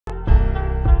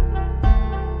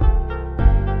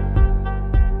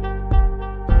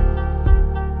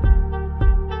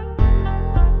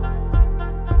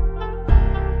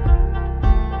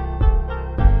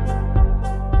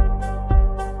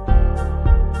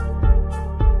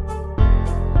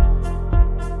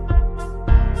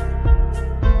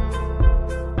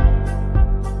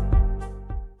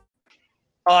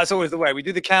Oh, it's always the way. We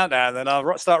do the countdown, and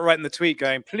I'll start writing the tweet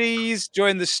going, please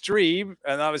join the stream.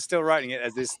 And I was still writing it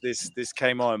as this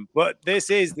came on. But this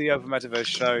is the Open Metaverse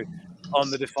show on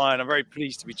the Defiant. I'm very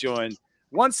pleased to be joined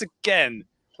once again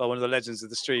by one of the legends of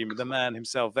the stream, the man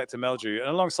himself, Vector Meldrew. And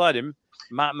alongside him,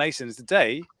 Matt Mason.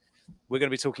 Today, we're going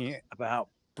to be talking about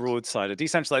Broadside, a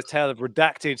decentralized tale of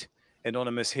redacted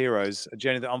anonymous heroes, a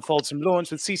journey that unfolds from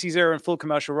launch with CC0 and full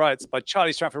commercial rights by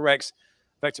Charlie Stratford Rex,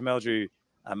 Vector Meldrew,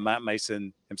 and Matt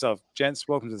Mason himself. Gents,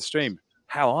 welcome to the stream.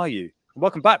 How are you?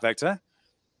 Welcome back, Vector.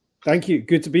 Thank you.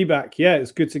 Good to be back. Yeah,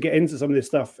 it's good to get into some of this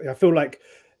stuff. I feel like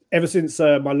ever since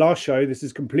my last show, this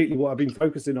is completely what I've been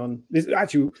focusing on. This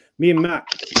actually, me and Matt,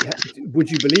 would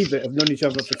you believe it, have known each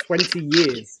other for 20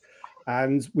 years.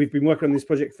 And we've been working on this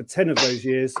project for 10 of those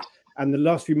years. And the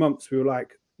last few months, we were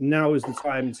like, now is the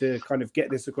time to kind of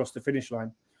get this across the finish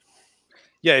line.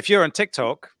 Yeah, if you're on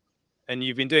TikTok and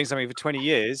you've been doing something for 20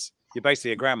 years, you're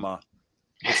basically a grandma.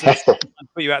 It's put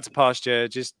you out to pasture.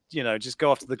 Just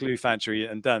go off to the glue factory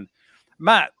and done.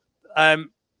 Matt,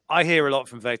 I hear a lot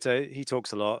from Vector. He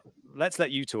talks a lot. Let's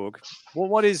let you talk.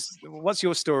 What's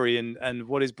your story and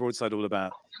what is Broadside all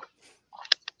about?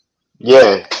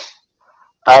 Yeah.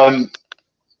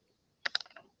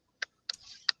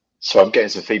 So I'm getting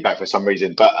some feedback for some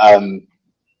reason, but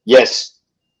yes,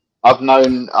 I've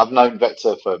known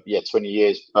Vector for 20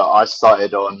 years, but I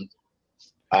started on.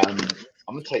 I'm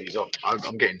gonna take these off.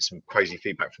 I'm getting some crazy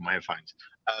feedback from my headphones.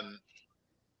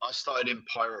 I started in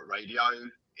pirate radio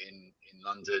in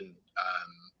London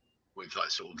with like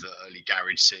sort of the early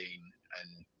garage scene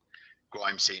and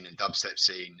grime scene and dubstep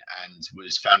scene, and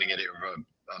was founding editor of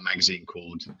a magazine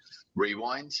called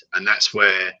Rewind, and that's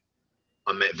where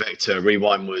I met Vector.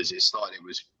 Rewind was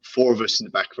four of us in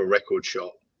the back of a record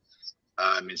shop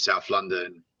in South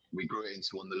London. We grew it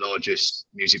into one of the largest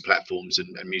music platforms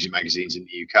and music magazines in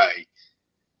the UK.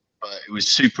 But it was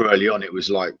super early on. It was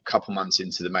like a couple months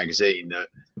into the magazine that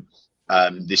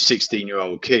this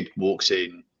 16-year-old kid walks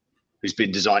in who's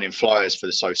been designing flyers for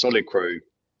the So Solid crew.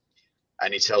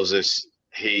 And he tells us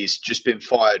he's just been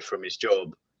fired from his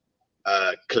job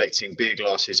collecting beer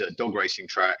glasses at a dog racing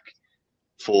track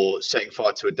for setting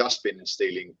fire to a dustbin and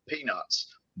stealing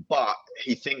peanuts. But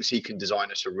he thinks he can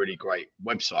design us a really great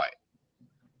website.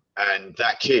 And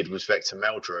that kid was Vector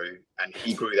Meldrew, and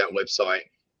he grew that website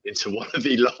into one of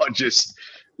the largest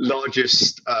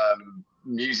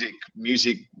music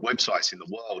websites in the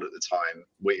world at the time.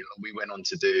 We went on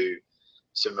to do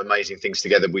some amazing things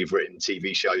together. We've written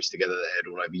TV shows together that aired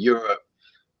all over Europe,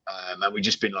 and we've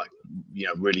just been like,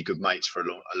 really good mates for a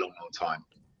long time.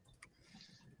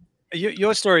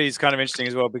 Your story is kind of interesting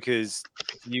as well, because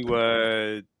you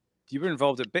were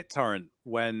involved at BitTorrent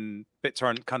when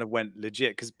BitTorrent kind of went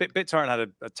legit, because BitTorrent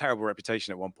had a terrible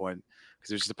reputation at one point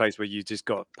because it was just a place where you just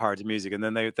got pirated music, and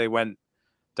then they went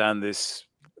down this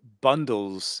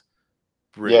bundles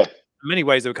route. Yeah. In many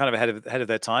ways, they were kind of ahead of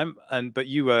their time, but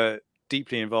you were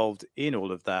deeply involved in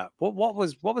all of that. What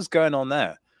was going on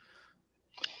there?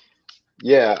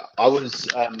 Yeah, I was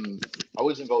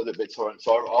involved at BitTorrent.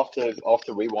 So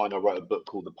after Rewind, I wrote a book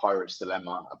called The Pirate's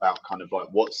Dilemma about kind of like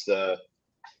what's the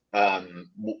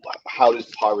how does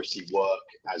piracy work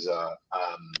as a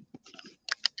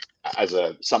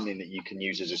something that you can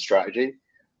use as a strategy.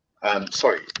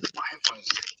 Sorry, my headphones.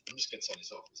 I'm just gonna turn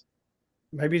this off.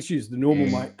 Maybe it's use the normal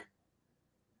mic.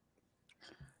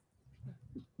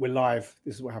 We're live.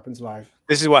 This is what happens live.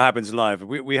 This is what happens live.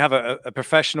 We have a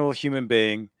professional human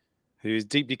being who's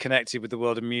deeply connected with the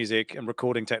world of music and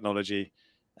recording technology,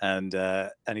 and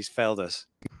he's failed us.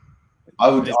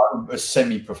 I'm a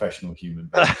semi-professional human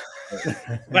being.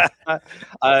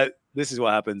 This is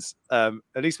what happens. At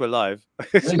least we're live.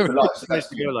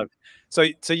 So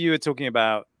you were talking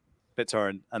about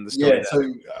BitTorrent and the story. Yeah,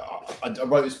 so I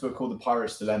wrote this book called The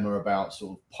Pirate's Dilemma about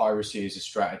sort of piracy as a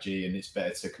strategy, and it's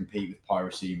better to compete with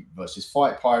piracy versus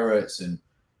fight pirates. And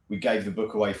we gave the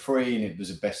book away free, and it was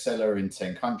a bestseller in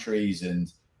 10 countries.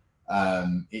 And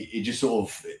it just sort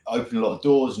of opened a lot of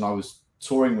doors, and I was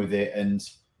touring with it. And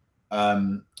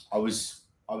I was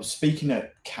speaking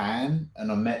at Cannes,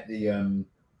 and I met the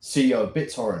CEO of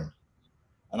BitTorrent,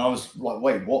 and I was like,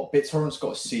 "Wait, what? BitTorrent's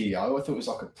got a CEO? I thought it was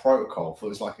like a protocol. I thought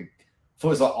it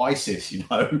was like ISIS,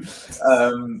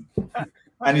 And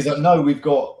he's like, "No, we've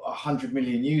got 100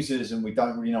 million users, and we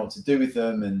don't really know what to do with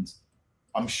them. And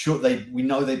I'm sure we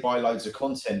know they buy loads of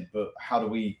content, but can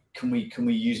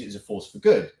we use it as a force for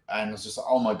good?" And I was just like,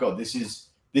 "Oh my god, this is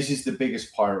the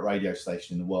biggest pirate radio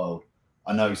station in the world.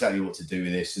 I know exactly what to do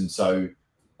with this." And so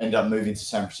ended up moving to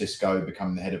San Francisco,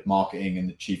 becoming the head of marketing and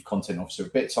the chief content officer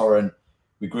at BitTorrent.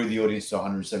 We grew the audience to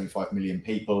 175 million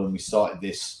people, and we started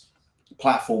this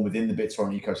platform within the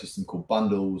BitTorrent ecosystem called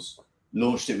Bundles.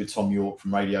 Launched it with Tom York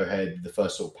from Radiohead, the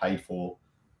first sort of paid for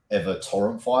ever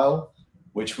torrent file,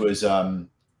 which was an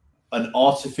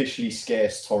artificially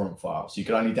scarce torrent file. So you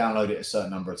could only download it a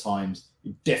certain number of times.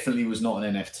 It definitely was not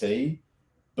an NFT,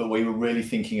 but we were really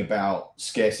thinking about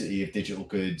scarcity of digital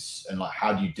goods and like,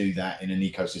 how do you do that in an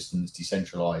ecosystem that's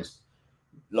decentralized?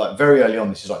 Like very early on,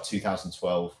 this is like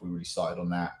 2012, we really started on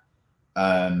that.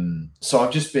 So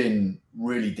I've just been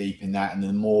really deep in that. And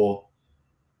then more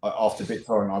after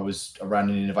BitTorrent, I was around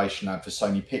an innovation lab for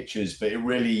Sony Pictures, but it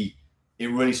really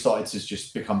started to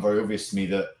just become very obvious to me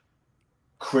that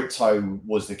crypto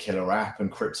was the killer app,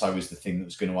 and crypto was the thing that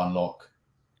was going to unlock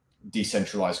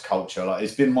decentralized culture. Like,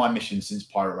 it's been my mission since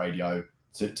Pirate Radio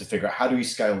to figure out how do we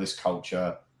scale this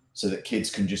culture so that kids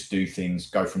can just do things,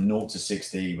 go from 0 to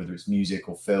 60, whether it's music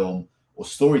or film or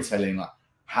storytelling. Like,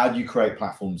 how do you create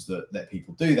platforms that let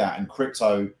people do that? And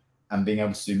crypto and being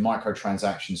able to do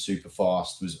microtransactions super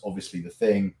fast was obviously the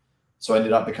thing. So I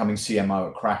ended up becoming CMO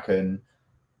at Kraken,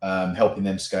 helping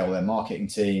them scale their marketing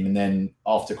team. And then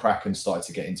after Kraken, started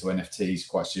to get into NFTs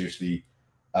quite seriously,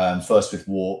 first with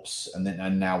Warps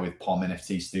and now with Palm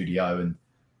NFT Studio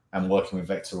and working with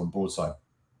Vector on Broadside.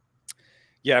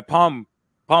 Yeah, Palm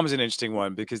is an interesting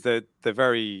one because they're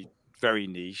very, very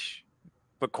niche,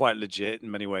 but quite legit in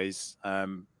many ways.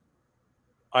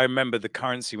 I remember the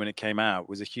currency when it came out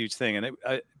was a huge thing, and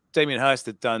Damien Hirst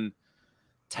had done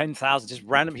 10,000 just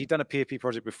random. He'd done a PFP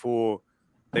project before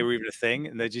they were even a thing,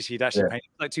 and he'd actually painted,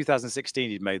 like 2016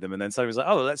 he'd made them, and then somebody was like,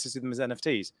 oh, let's just do them as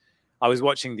NFTs. I was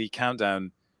watching the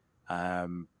countdown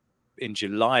in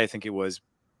July, I think it was,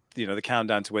 the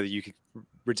countdown to whether you could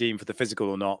redeem for the physical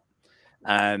or not.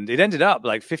 And it ended up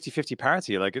like 50-50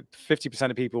 parity. Like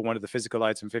 50% of people wanted the physical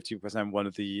item, 50%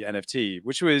 wanted the NFT,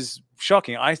 which was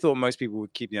shocking. I thought most people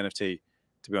would keep the NFT,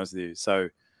 to be honest with you. So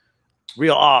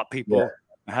real art, people,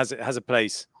 has a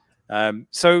place.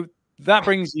 So that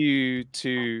brings you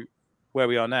to where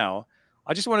we are now.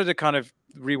 I just wanted to kind of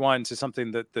rewind to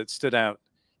something that stood out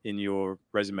in your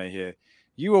resume here.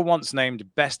 You were once named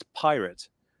Best Pirate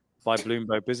by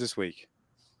Bloomberg Businessweek.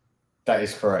 That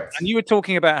is correct. And you were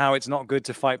talking about how it's not good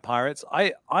to fight pirates.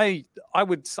 I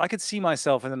could see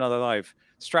myself in another life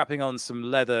strapping on some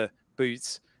leather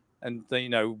boots and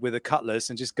with a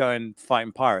cutlass and just going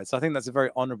fighting pirates. I think that's a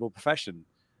very honorable profession.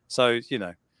 So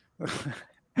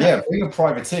yeah, being a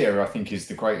privateer, I think, is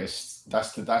the greatest.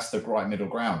 That's the right middle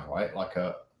ground, right? Like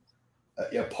a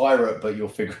pirate, but you're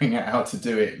figuring out how to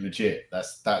do it legit.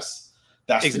 That's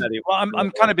exactly. Well,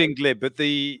 I'm kind of being glib, but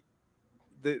the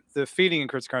feeling in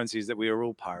cryptocurrency is that we are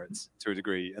all pirates to a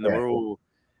degree, and that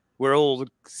we're all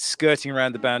skirting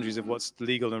around the boundaries of what's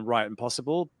legal and right and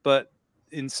possible. But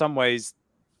in some ways,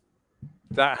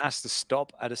 that has to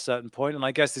stop at a certain point. And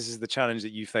I guess this is the challenge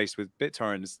that you faced with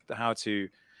BitTorrent, is how to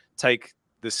take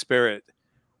the spirit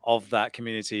of that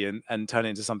community and turn it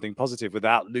into something positive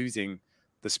without losing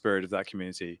the spirit of that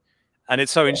community. And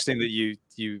it's so interesting that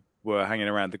you were hanging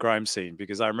around the grime scene,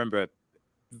 because I remember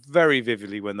very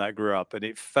vividly when that grew up, and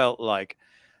it felt like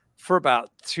for about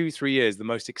 2-3 years the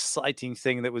most exciting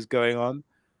thing that was going on,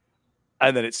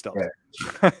 and then it stopped.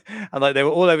 And like they were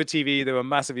all over TV, they were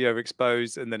massively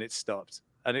overexposed, and then it stopped.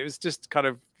 And it was just kind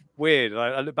of weird.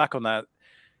 I look back on that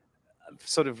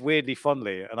sort of weirdly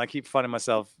fondly, and I keep finding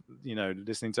myself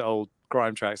listening to old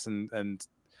grime tracks and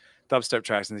dubstep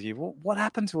tracks and thinking, what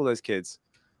happened to all those kids?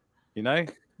 It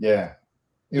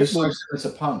was so similar to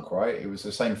punk, right? It was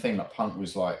the same thing. Like, punk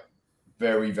was like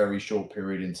very, very short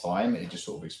period in time. It just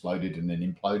sort of exploded and then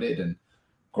imploded. And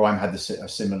grime had a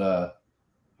similar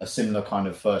kind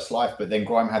of first life, but then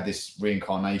grime had this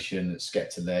reincarnation that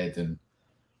Skepta led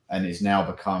and is now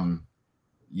become,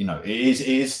 it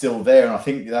is still there. And I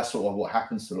think that's sort of what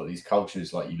happens to a lot of these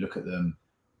cultures. Like, you look at them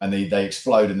and they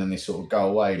explode and then they sort of go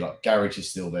away. Like, garage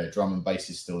is still there, drum and bass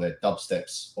is still there,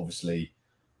 dubsteps obviously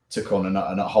took on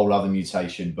a whole other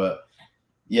mutation. But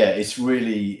yeah, it's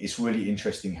really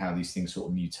interesting how these things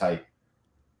sort of mutate.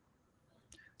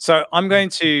 So I'm going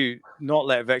to not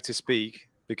let Vector speak,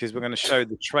 because we're going to show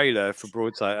the trailer for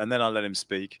Broadside, and then I'll let him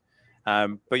speak.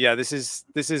 But yeah, this is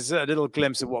a little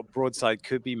glimpse of what Broadside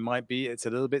could be, might be. It's a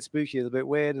little bit spooky, a little bit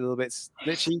weird, a little bit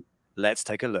glitchy. Let's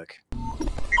take a look.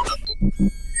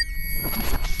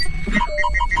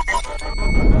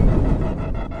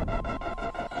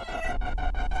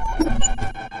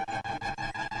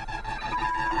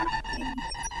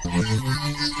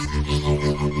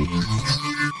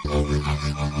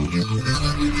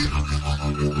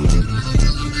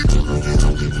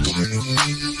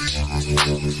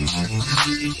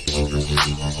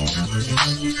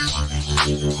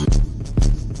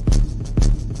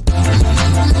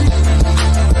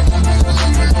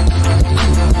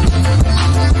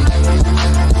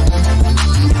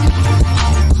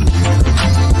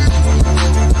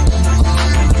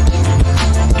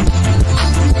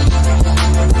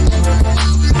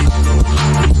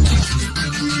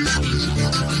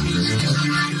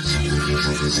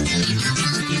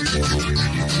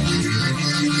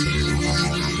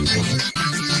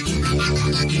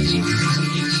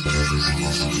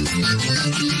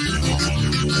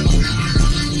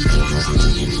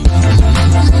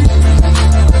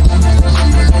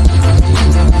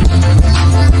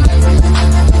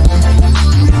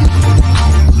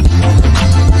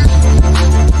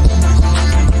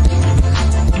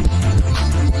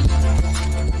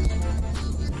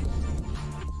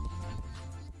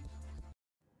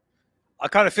 I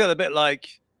kind of feel a bit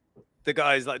like the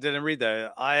guys like didn't read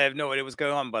there. I have no idea what's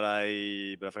going on, but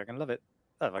if I can love it,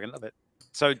 if I can love it.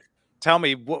 So tell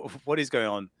me what is going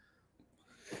on,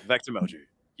 Vector Meldrew.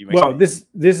 Well, this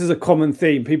is a common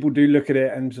theme. People do look at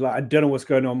it and like, I don't know what's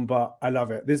going on, but I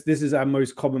love it. This is our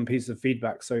most common piece of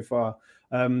feedback so far.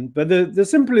 But the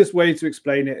simplest way to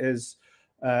explain it is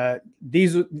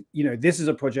this is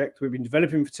a project we've been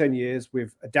developing for 10 years.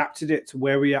 We've adapted it to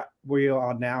where we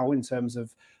are now in terms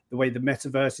of the way the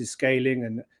metaverse is scaling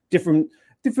and different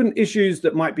issues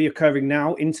that might be occurring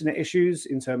now, internet issues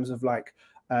in terms of like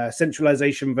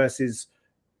centralization versus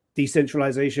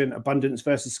decentralization, abundance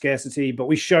versus scarcity. But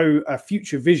we show a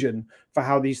future vision for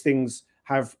how these things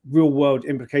have real world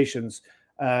implications.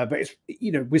 But it's,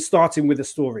 we're starting with a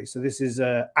story. So this is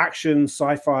a action,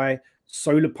 sci-fi,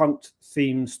 solar punked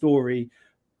theme story,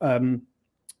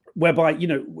 whereby,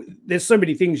 there's so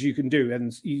many things you can do.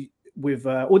 And with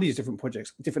all these different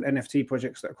projects, different NFT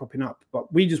projects that are cropping up.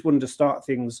 But we just wanted to start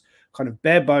things kind of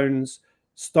bare bones,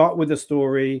 start with a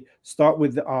story, start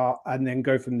with the art, and then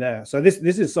go from there. So this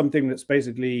is something that's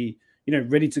basically,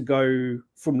 ready to go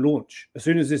from launch. As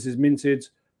soon as this is minted,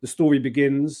 the story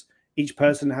begins. Each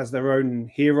person has their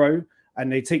own hero, and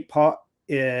they take part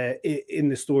in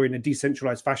the story in a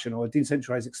decentralized fashion or a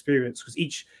decentralized experience, because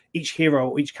each hero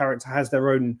or each character has their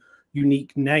own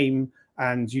unique name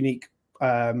and unique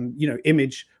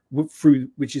image through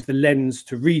which is the lens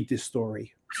to read this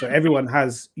story. So everyone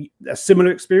has a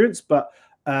similar experience, but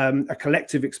a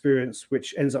collective experience,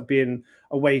 which ends up being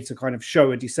a way to kind of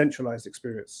show a decentralized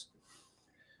experience.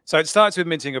 So it starts with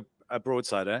minting a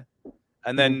Broadside,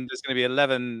 and then there's going to be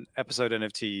 11 episode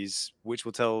NFTs, which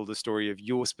will tell the story of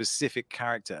your specific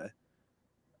character.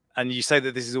 And you say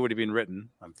that this has already been written.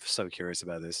 I'm so curious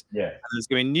about this. Yeah. And there's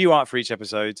going to be new art for each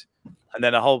episode, and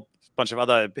then a whole bunch of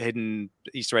other hidden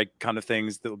Easter egg kind of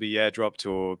things that will be airdropped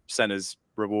or sent as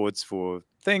rewards for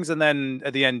things. And then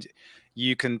at the end,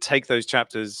 you can take those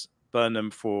chapters, burn them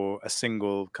for a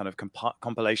single kind of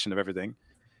compilation of everything,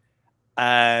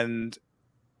 and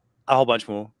a whole bunch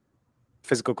more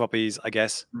physical copies, I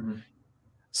guess.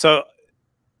 So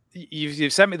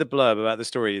you've sent me the blurb about the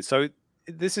story. So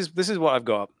this is what I've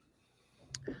got.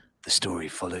 The story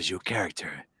follows your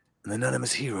character, an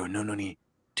anonymous hero known only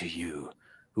to you,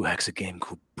 who hacks a game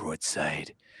called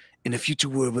Broadside in a future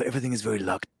world where everything is very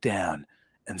locked down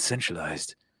and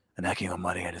centralized, and hacking or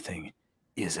modding anything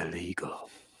is illegal.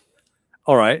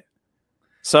 All right.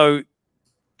 So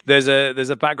there's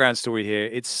a background story here.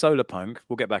 It's solar punk.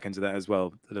 We'll get back into that as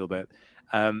well a little bit.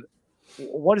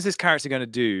 What is this character going to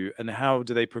do, and how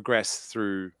do they progress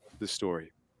through the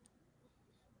story?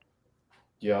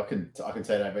 Yeah, I can tell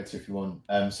that better if you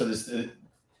want. So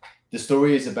the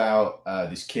story is about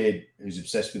this kid who's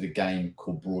obsessed with a game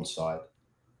called Broadside.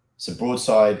 So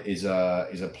Broadside is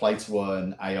a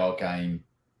play-to-earn AR game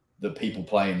that people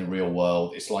play in the real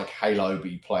world. It's like Halo, but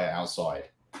you play it outside.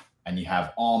 And you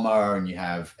have armor, and you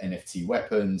have NFT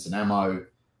weapons and ammo,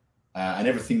 and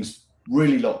everything's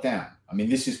really locked down. I mean,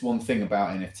 this is one thing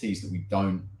about NFTs that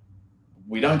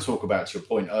we don't talk about, to your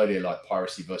point earlier, like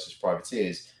piracy versus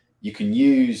privateers. You can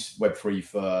use Web3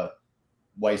 for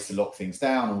ways to lock things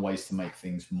down and ways to make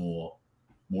things more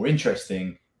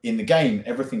interesting. In the game,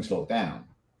 everything's locked down.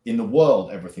 In the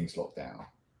world, everything's locked down.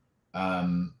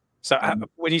 So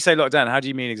when you say lockdown, how do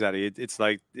you mean exactly? It's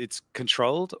like it's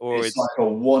controlled, or it's like a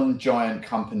one giant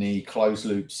company closed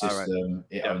loop system.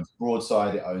 Right. It owns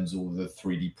Broadside. It owns all the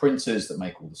 3D printers that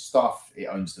make all the stuff. It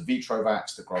owns the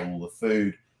Vitrovacs that grow all the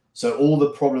food. So all the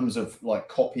problems of like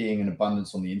copying and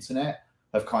abundance on the internet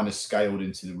have kind of scaled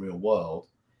into the real world.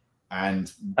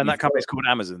 And that company's called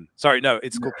Amazon. Sorry, no,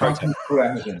 it's called Prota.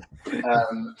 Amazon.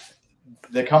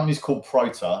 The company's called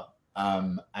Prota,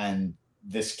 and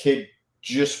this kid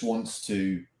just wants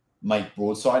to make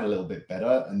Broadside a little bit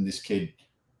better. And this kid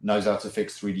knows how to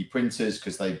fix 3D printers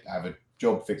because they have a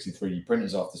job fixing 3D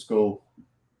printers after school.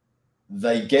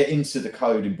 they get into the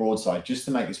code in Broadside just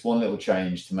to make this one little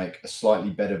change to make a slightly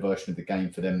better version of the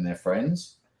game for them and their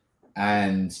friends.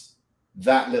 And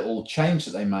that little change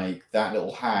that they make, that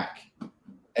little hack,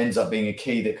 ends up being a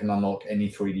key that can unlock any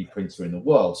 3D printer in the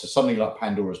world. So something like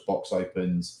Pandora's box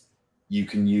opens, you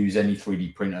can use any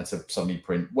 3D printer to suddenly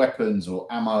print weapons or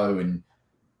ammo, and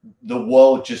the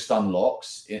world just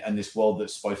unlocks, and this world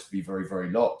that's supposed to be very, very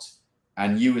locked.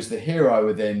 And you as the hero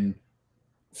are then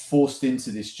forced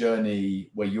into this journey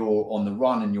where you're on the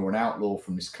run and you're an outlaw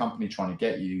from this company trying to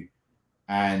get you.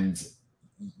 And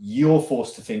you're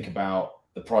forced to think about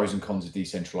the pros and cons of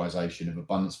decentralization, of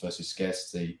abundance versus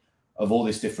scarcity, of all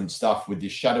this different stuff with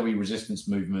this shadowy resistance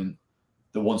movement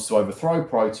that wants to overthrow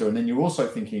Proto. And then you're also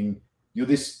thinking you're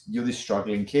this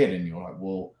struggling kid, and you're like,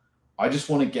 well, I just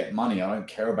want to get money. I don't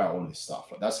care about all this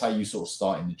stuff. Like, that's how you sort of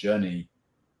start in the journey.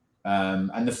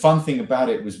 And the fun thing about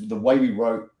it was the way we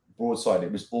wrote Broadside.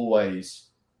 It was always,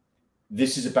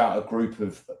 this is about a group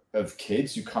of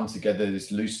kids who come together,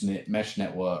 this loose-knit mesh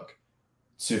network,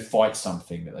 to fight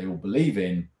something that they all believe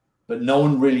in, but no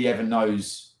one really ever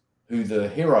knows who the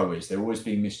hero is. They're always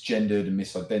being misgendered and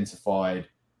misidentified.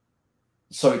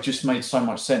 So it just made so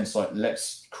much sense. Like,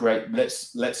 let's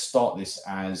start this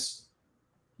as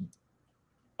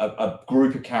a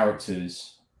group of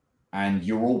characters, and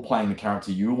you're all playing the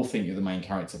character. You all think you're the main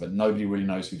character, but nobody really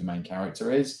knows who the main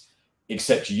character is,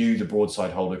 except you, the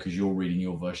Broadside holder, because you're reading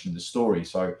your version of the story.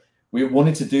 So we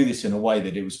wanted to do this in a way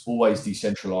that it was always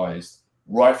decentralized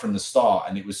right from the start.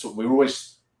 And it was, we were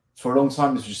always, for a long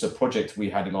time, this was just a project we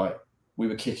had, like, we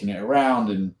were kicking it around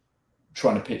and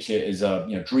trying to pitch it as a,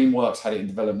 DreamWorks had it in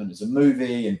development as a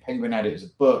movie, and Penguin had it as a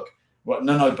book. Well,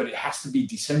 no, but it has to be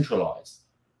decentralized.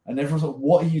 And everyone's like,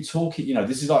 what are you talking?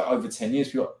 This is like over 10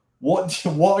 years. We're like,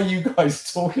 what are you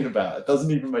guys talking about? It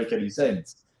doesn't even make any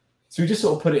sense. So we just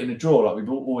sort of put it in a drawer. Like, we've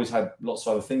always had lots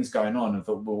of other things going on, and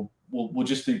thought, we'll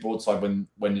just do Broadside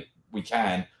when we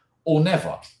can, or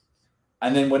never.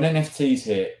 And then when NFTs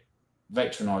hit,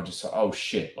 Vector and I were just like, oh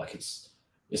shit, like it's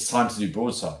time to do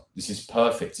Broadside. This is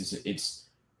perfect. It's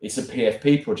a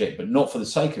PFP project, but not for the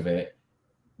sake of it.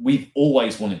 We've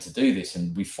always wanted to do this,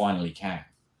 and we finally can.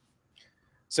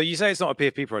 So you say it's not a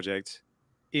PFP project.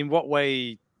 In what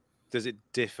way does it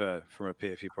differ from a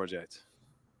PFP project?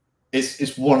 It's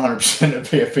 100% a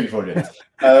PFP project.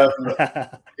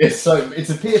 It's a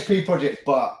PFP project,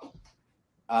 but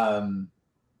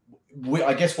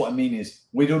I guess what I mean is,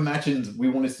 we'd imagined we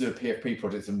wanted to do a PFP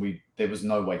project, and there was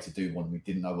no way to do one. We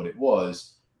didn't know what it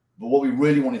was. But what we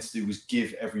really wanted to do was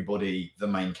give everybody the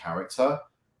main character.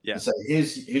 Yeah. And so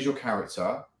here's your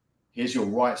character. Here's your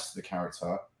rights to the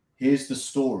character. Here's the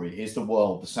story. Here's the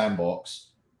world, the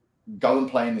sandbox. Go and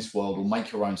play in this world, or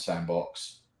make your own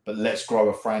sandbox. But let's grow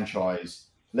a franchise.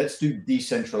 Let's do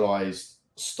decentralized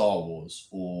Star Wars,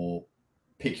 or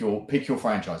pick your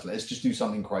franchise. Let's just do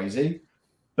something crazy.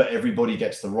 But everybody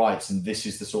gets the rights, and this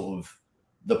is the sort of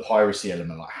the piracy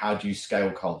element. Like, how do you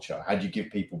scale culture? How do you give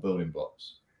people building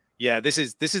blocks? Yeah, this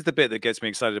is the bit that gets me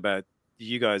excited about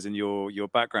you guys and your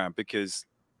background, because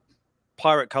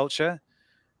pirate culture,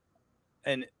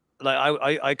 and like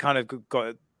I kind of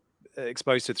got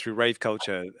exposed to it through rave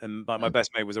culture, and my best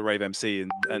mate was a rave MC,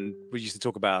 and we used to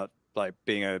talk about like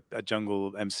being a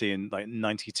jungle MC in like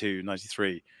 92,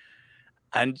 93.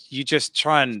 And you just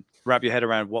try and wrap your head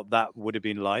around what that would have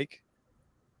been like.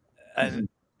 And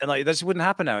like, that just wouldn't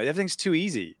happen now. Everything's too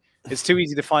easy. It's too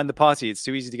easy to find the party. It's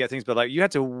too easy to get things. But like, you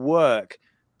had to work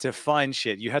to find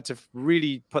shit. You had to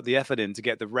really put the effort in to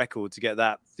get the record, to get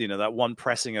that, that one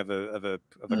pressing of a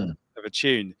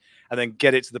tune, and then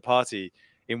get it to the party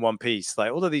in one piece.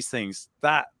 Like, all of these things,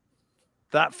 that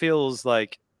feels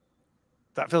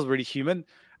really human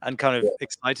and kind of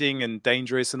exciting and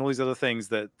dangerous, and all these other things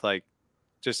that like,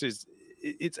 just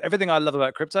it's everything I love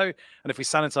about crypto. And if we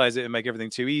sanitize it and make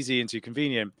everything too easy and too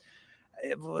convenient,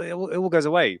 it all goes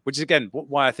away. Which is, again,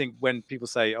 why I think when people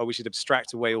say, oh, we should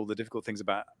abstract away all the difficult things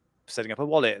about setting up a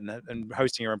wallet and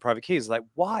hosting your own private keys, like,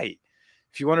 why?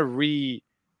 If you want to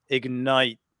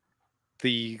reignite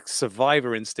the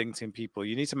survivor instinct in people,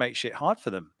 you need to make shit hard for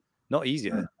them, not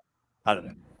easier. I don't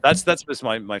know. That's just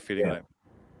my feeling on it.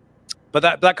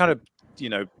 But that kind of,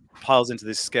 piles into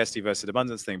this scarcity versus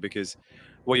abundance thing, because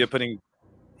what you're putting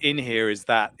in here is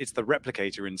that it's the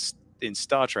replicator in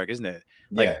Star Trek, isn't it?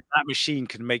 Like, that machine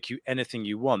can make you anything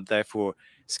you want. Therefore,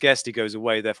 scarcity goes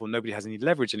away. Therefore, nobody has any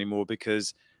leverage anymore,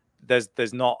 because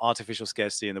there's not artificial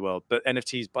scarcity in the world. But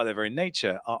NFTs, by their very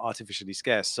nature, are artificially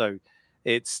scarce. So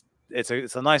it's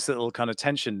a nice little kind of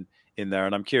tension in there,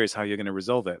 and I'm curious how you're going to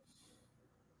resolve it.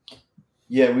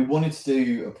 Yeah, we wanted to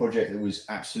do a project that was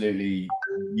absolutely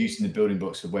using the building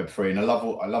blocks of Web3, and I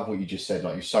love what you just said.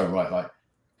 Like, you're so right. Like,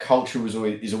 culture is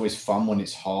always fun when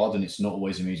it's hard and it's not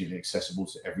always immediately accessible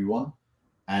to everyone.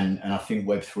 And I think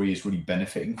Web3 is really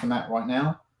benefiting from that right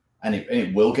now, and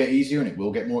it will get easier and it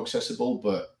will get more accessible.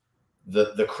 But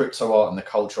the crypto art and the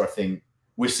culture, I think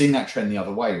we're seeing that trend the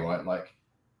other way, right? Like,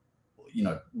 you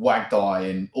know, Wagdai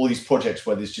and all these projects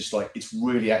where there's just like, it's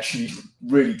really actually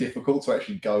really difficult to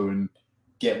actually go and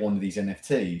get one of these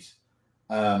NFTs.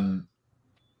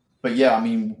 But yeah, I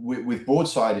mean, with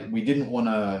Broadside, we didn't want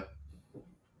to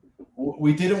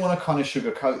kind of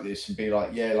sugarcoat this and be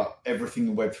like, yeah, like everything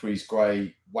in Web3 is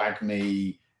great, wag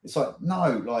me. It's like,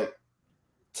 no, like,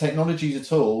 technology is a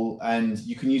tool and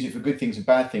you can use it for good things and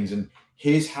bad things. And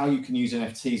here's how you can use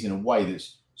NFTs in a way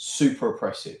that's super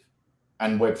oppressive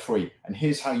and Web3. And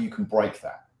here's how you can break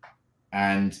that.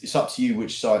 And it's up to you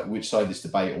which side of this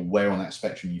debate or where on that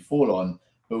spectrum you fall on.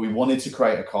 But we wanted to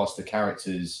create a cast of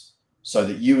characters so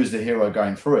that you, as the hero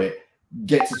going through it,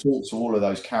 get to talk to all of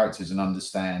those characters and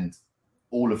understand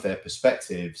all of their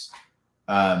perspectives.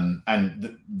 And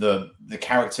the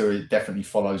character definitely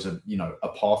follows a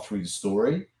path through the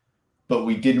story, but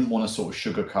we didn't want to sort of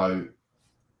sugarcoat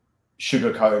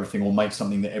everything or make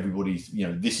something that everybody's,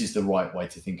 this is the right way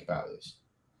to think about this.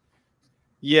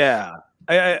 Yeah,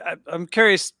 I'm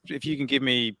curious if you can give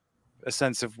me a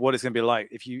sense of what it's going to be like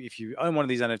if you own one of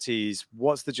these NFTs.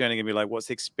 What's the journey going to be like? What's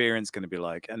the experience going to be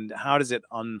like? And how does it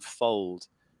unfold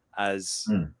as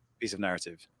a piece of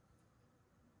narrative?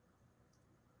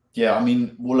 Yeah, I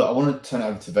mean, well, look, I want to turn it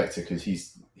over to Vector because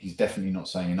he's definitely not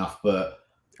saying enough. But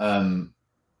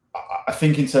I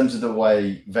think in terms of the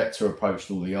way Vector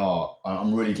approached all the art,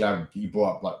 I'm really glad you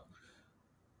brought up like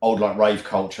old like rave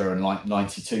culture and like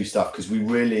 92 stuff, because we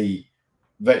really,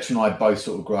 Vector and I both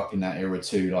sort of grew up in that era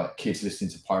too, like kids listening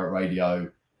to pirate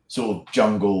radio, sort of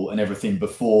jungle and everything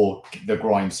before the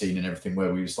grind scene and everything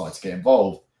where we started to get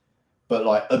involved. But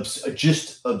like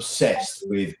just obsessed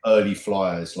with early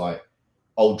flyers like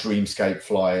old Dreamscape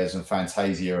flyers and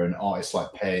Fantasia and artists like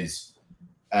Pez.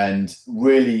 And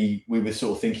really we were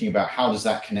sort of thinking about how does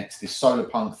that connect to this solar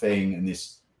punk thing and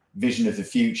this vision of the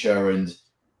future, and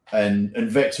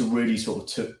Vector really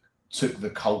sort of took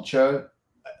the culture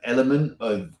element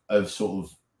of sort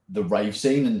of the rave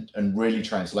scene and really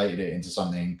translated it into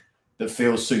something that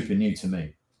feels super new to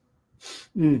me.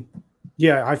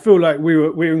 Yeah, I feel like we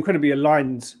were incredibly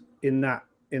aligned in that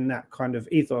kind of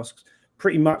ethos,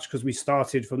 pretty much because we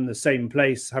started from the same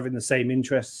place, having the same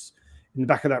interests in the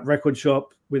back of that record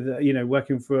shop with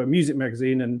working for a music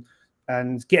magazine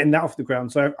and getting that off the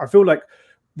ground. So I feel like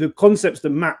the concepts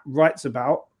that Matt writes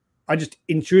about, I just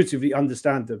intuitively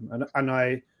understand them, and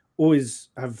I always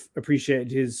have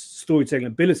appreciated his storytelling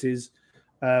abilities,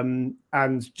 and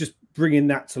just bringing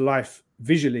that to life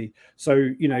visually. So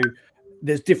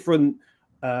there's different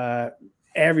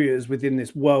areas within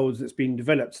this world that's been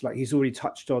developed. Like, he's already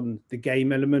touched on the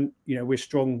game element. We're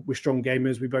strong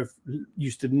gamers. We both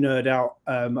used to nerd out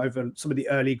over some of the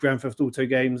early Grand Theft Auto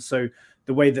games. So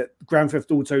the way that Grand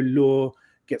Theft Auto lore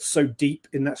gets so deep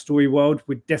in that story world,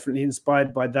 we're definitely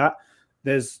inspired by that.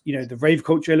 There's the rave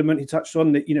culture element he touched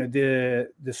on, that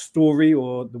the story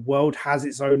or the world has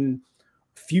its own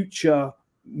future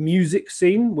music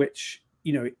scene, which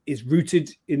is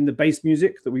rooted in the bass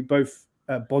music that we both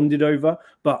bonded over,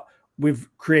 but we've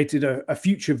created a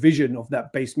future vision of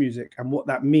that bass music and what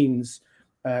that means.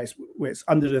 It's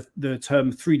under the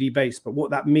term 3D bass, but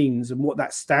what that means and what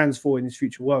that stands for in this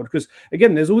future world. Because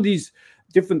again, there's all these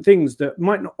different things that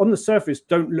might not on the surface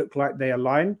don't look like they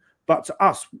align, but to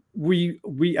us, we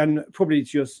and probably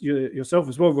to yourself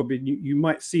as well, Robin, you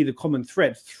might see the common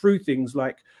thread through things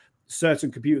like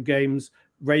certain computer games,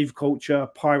 rave culture,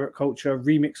 pirate culture,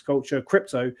 remix culture,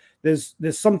 crypto. There's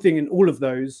something in all of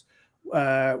those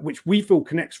which we feel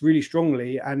connects really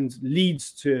strongly and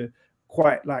leads to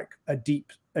quite like a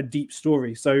deep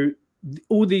story. So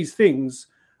all these things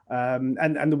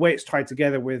and the way it's tied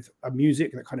together with a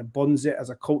music that kind of bonds it as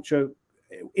a culture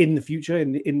in the future,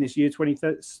 in this year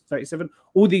 2037,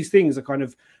 all these things are kind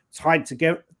of tied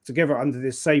together under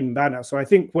this same banner. So I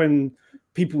think when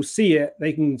people see it,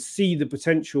 they can see the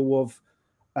potential of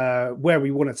where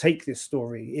we want to take this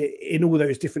story in all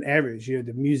those different areas,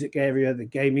 the music area, the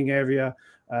gaming area,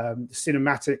 the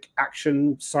cinematic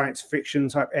action, science fiction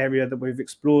type area that we've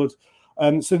explored.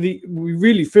 So we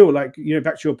really feel like,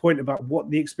 back to your point about what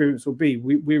the experience will be,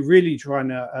 we're really trying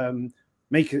to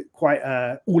make it quite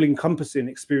all-encompassing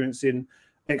experience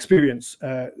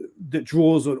that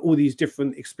draws on all these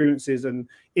different experiences and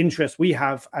interests we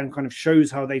have, and kind of shows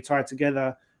how they tie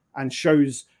together and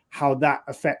shows how that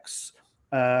affects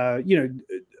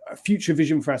future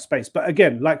vision for our space. But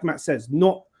again, like Matt says,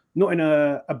 not in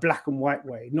a black and white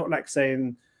way. Not like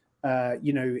saying,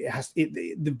 you know,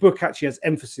 the book actually has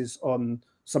emphasis on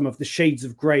some of the shades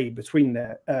of grey between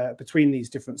these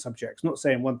different subjects. Not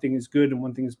saying one thing is good and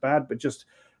one thing is bad, but just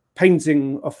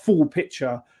painting a full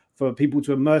picture for people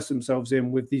to immerse themselves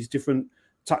in with these different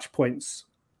touch points,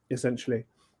 essentially.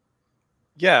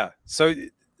 Yeah. So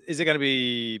is it going to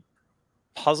be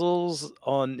puzzles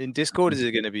in Discord? Is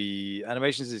it going to be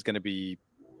animations? Is it going to be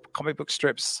comic book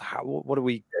strips? What are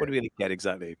we going to get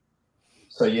exactly?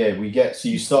 So yeah,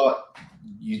 you start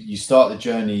the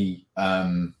journey.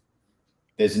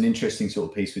 There's an interesting sort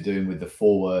of piece we're doing with the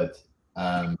foreword,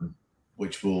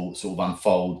 which will sort of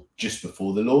unfold just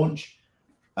before the launch.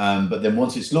 But then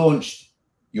once it's launched,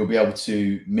 you'll be able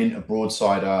to mint a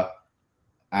broadsider,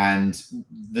 and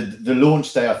the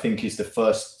launch day, I think, is the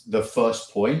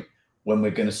first point when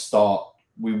we're going to start.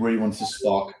 We really want to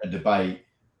spark a debate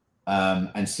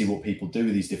and see what people do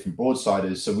with these different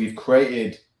broadsiders. So we've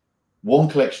created one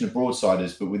collection of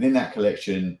broadsiders, but within that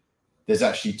collection, there's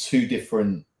actually two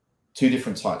different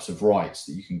types of rights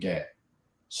that you can get.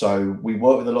 So we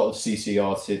work with a lot of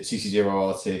CC0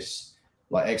 artists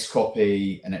like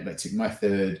Xcopy and Eclectic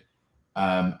Method,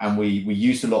 and we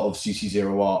used a lot of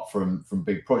CC0 art from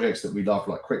big projects that we love,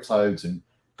 like Cryptodes and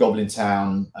Goblin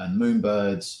Town and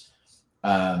Moonbirds.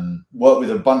 Worked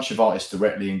with a bunch of artists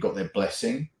directly and got their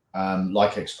blessing,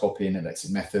 like Xcopy and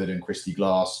Eclectic Method and Christy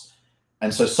Glass.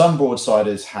 And so some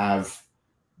broadsiders have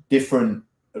different,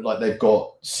 like they've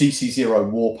got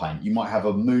CC0 war paint. You might have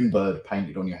a Moonbird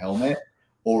painted on your helmet,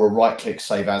 or a right-click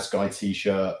Save As Guy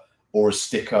t-shirt, or a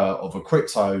sticker of a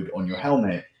Cryptode on your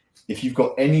helmet. If you've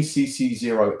got any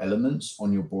CC0 elements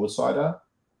on your broadsider,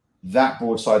 that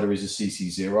broadsider is a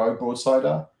CC0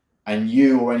 broadsider, and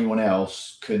you or anyone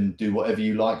else can do whatever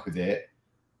you like with it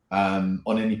on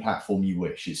any platform you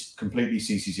wish. It's completely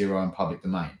CC0 and public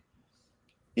domain.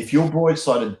 If your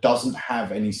broadsider doesn't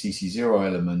have any CC0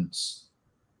 elements,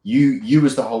 you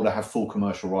as the holder have full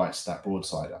commercial rights to that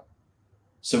broadsider.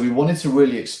 So we wanted to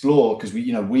really explore, because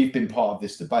we've been part of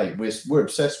this debate. We're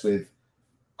obsessed with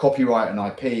copyright and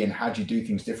IP and how do you do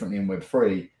things differently in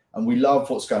Web3, and we love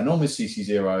what's going on with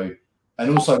CC0,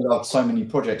 and also love so many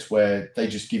projects where they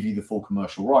just give you the full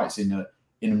commercial rights in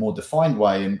a more defined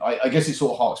way. And I guess it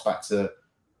sort of harks back to,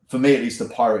 for me at least, the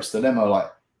pirate's dilemma.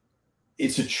 Like,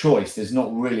 it's a choice. There's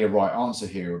not really a right answer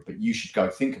here, but you should go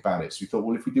think about it. So we thought,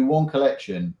 well, if we do one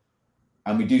collection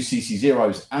and we do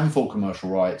CC0s and full commercial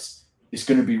rights, it's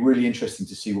going to be really interesting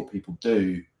to see what people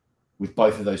do with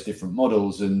both of those different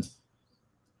models. And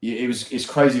it's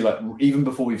crazy. Like, even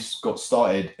before we've got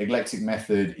started, Eclectic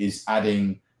Method is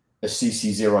adding a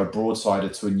CC0 broadsider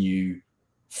to a new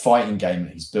fighting game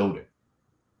that he's building.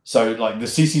 So like the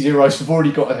CC0s have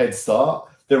already got a head start.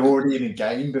 They're already in a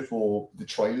game before the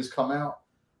trailers come out,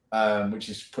 which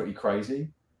is pretty crazy.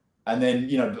 And then,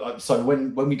 so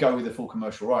when we go with the full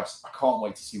commercial rights, I can't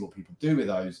wait to see what people do with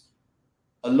those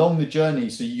along the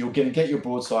journey. So you're going to get your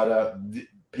broadsider.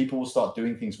 People will start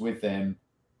doing things with them.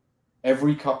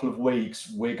 Every couple of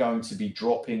weeks, we're going to be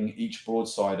dropping each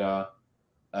broadsider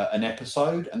an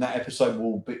episode, and that episode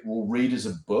will read as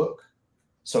a book.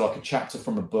 So like a chapter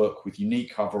from a book with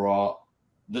unique cover art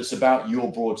that's about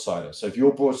your broadsider. So if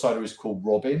your broadsider is called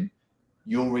Robin,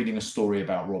 you're reading a story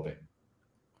about Robin,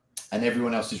 and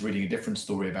everyone else is reading a different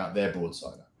story about their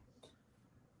broadsider.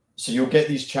 So you'll get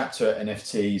these chapter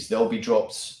NFTs. They'll be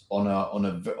dropped on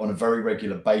a very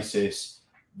regular basis.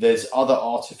 There's other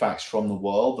artifacts from the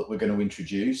world that we're going to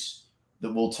introduce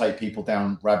that will take people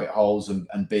down rabbit holes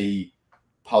and be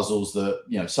puzzles that,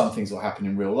 some things will happen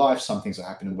in real life, some things will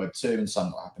happen in Web 2, and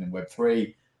some will happen in Web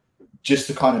 3, just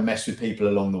to kind of mess with people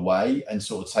along the way and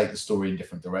sort of take the story in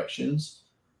different directions.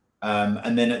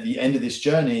 And then at the end of this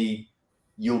journey,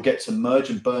 you'll get to merge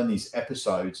and burn these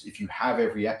episodes. If you have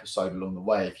every episode along the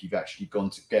way, if you've actually gone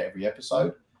to get every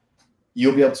episode,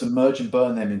 you'll be able to merge and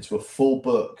burn them into a full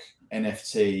book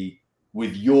NFT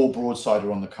with your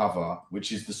broadsider on the cover,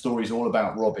 which is the story's all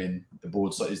about Robin. The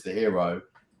broadside is the hero.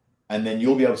 And then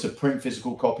you'll be able to print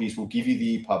physical copies. We'll give you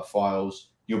the EPUB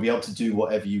files. You'll be able to do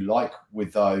whatever you like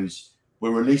with those.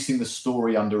 We're releasing the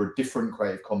story under a different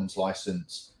Creative Commons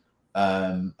license,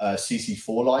 a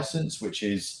CC4 license, which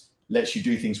lets you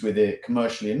do things with it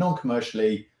commercially and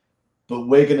non-commercially. But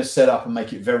we're going to set up and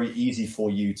make it very easy for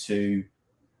you to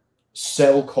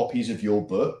sell copies of your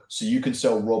book. So you can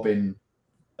sell Robin,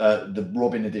 the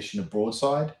Robin edition of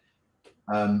Broadside,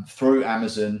 through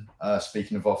Amazon,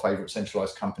 speaking of our favorite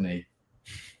centralized company,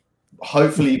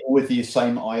 hopefully with the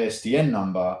same ISDN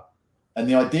number. And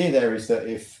the idea there is that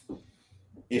if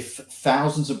if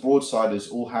thousands of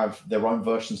Broadsiders all have their own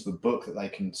versions of the book that they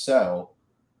can sell,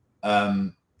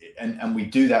 and we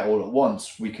do that all at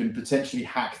once, we can potentially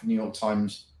hack the New York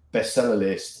Times bestseller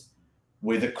list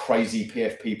with a crazy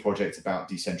PFP project about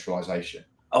decentralization.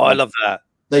 Oh, I love that.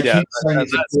 They keep saying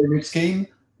it's a pyramid scheme.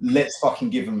 Let's fucking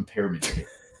give them a pyramid scheme.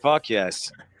 Fuck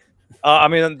yes. I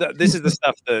mean, this is the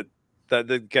stuff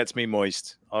that gets me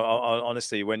moist.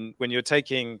 Honestly, when you're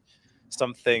taking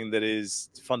something that is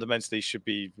fundamentally should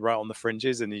be right on the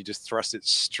fringes and you just thrust it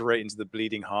straight into the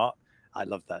bleeding heart, I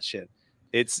love that shit.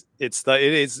 It's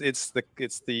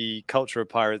the culture of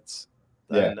pirates,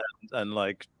 and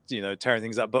like, you know, tearing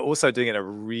things up, but also doing it in a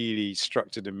really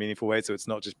structured and meaningful way, so it's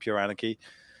not just pure anarchy.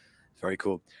 Very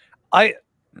cool. I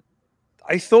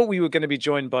thought we were going to be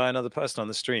joined by another person on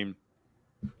the stream,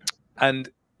 and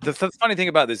the funny thing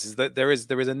about this is that there is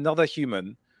another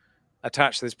human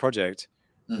attached to this project,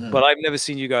 but I've never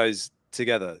seen you guys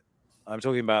together. I'm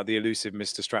talking about the elusive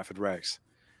Mr. Stratford Rex.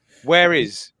 Where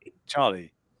is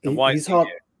Charlie? And why he's hard.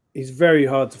 He's very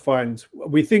hard to find.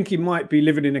 We think he might be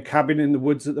living in a cabin in the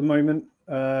woods at the moment,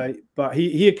 but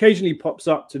he occasionally pops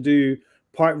up to do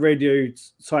pirate radio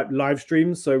type live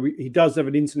streams. So he does have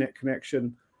an internet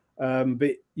connection.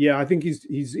 But yeah, I think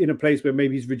he's in a place where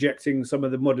maybe he's rejecting some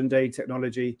of the modern day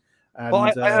technology. And, well,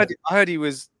 I heard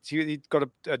he'd got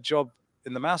a job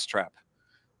in the Mousetrap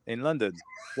in London,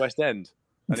 West End,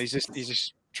 and he's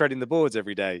just treading the boards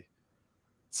every day.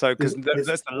 So, because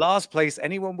that's the last place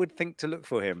anyone would think to look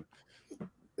for him.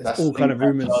 That's all kind of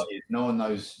rumors. No one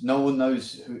knows. No one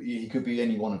knows who he could be.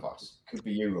 Any one of us. Could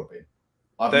be you, Robin.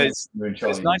 There's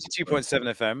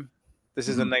 92.7 FM. This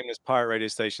is a nameless pirate radio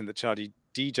station that Charlie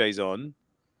DJs on.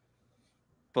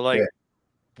 But like,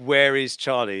 where is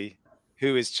Charlie?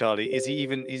 Who is Charlie? Is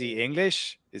he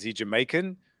English? Is he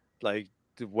Jamaican? Like,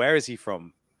 where is he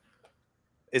from?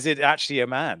 Is it actually a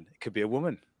man? It could be a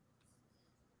woman.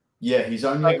 Yeah, he's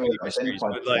only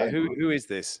like, who is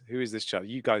this? Who is this child?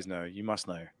 You guys know. You must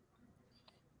know.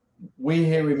 We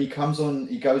hear him. He goes on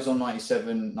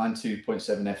 92.7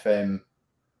 FM,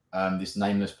 this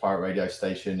nameless pirate radio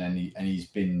station, and he's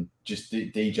been just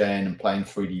DJing and playing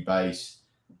 3D bass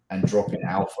and dropping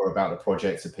alpha about the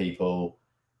project to people.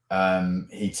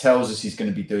 He tells us he's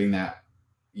going to be doing that,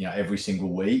 you know, every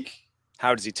single week.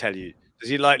 How does he tell you? Does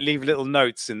he like leave little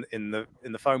notes in the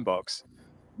phone box?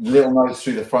 Little notes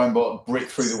through the phone box, brick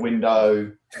through the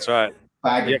window. That's right.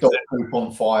 Bag of dog poop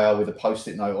on fire with a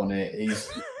post-it note on it.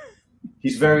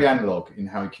 He's very analog in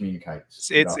how he communicates.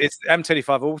 It's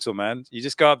M25 Auto, man. You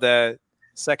just go up there,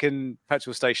 second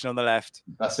petrol station on the left.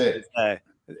 That's it. It's there,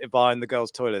 behind the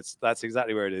girls' toilets. That's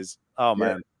exactly where it is. Oh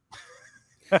man.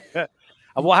 And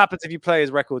what happens if you play his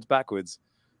records backwards?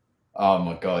 Oh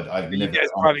my god! You get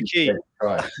his private key.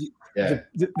 Right. Yeah.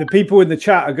 The people in the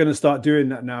chat are going to start doing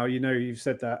that now. You know, you've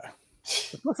said that.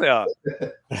 Of course they are.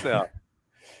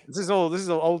 This is all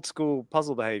old school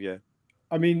puzzle behavior.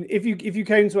 I mean, if you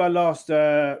came to our last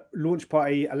launch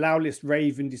party, Allow List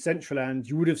Rave in Decentraland,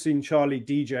 you would have seen Charlie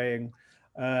DJing.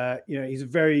 You know, he's a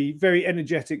very, very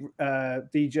energetic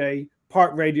DJ,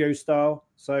 pirate radio style.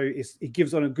 So he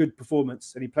gives on a good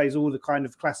performance, and he plays all the kind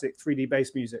of classic 3D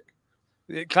bass music.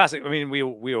 Classic. I mean,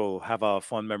 we all have our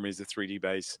fond memories of 3D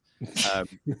bass. I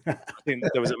think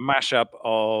there was a mashup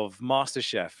of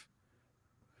MasterChef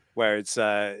where it's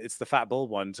the Fat Bull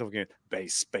one talking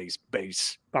bass,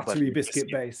 buttery biscuit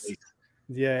bass.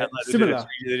 Yeah, like similar.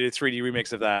 They did a 3D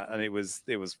remix of that, and it was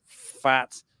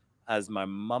fat as my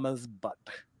mama's butt.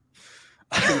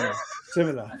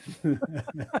 Similar.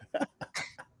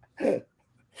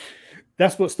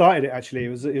 That's what started it. Actually, it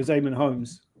was Eamon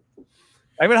Holmes.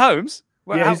 Eamon Holmes.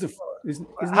 Well, yeah, how did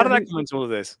that come into all of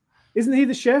this? Isn't he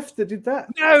the chef that did that?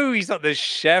 No, he's not the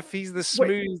chef. He's the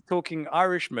smooth talking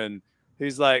Irishman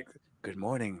who's like, "Good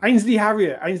morning, Ainsley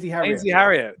Harriott."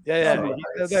 Yeah. Oh,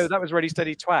 No, that was Ready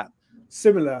Steady Twat.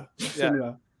 Similar.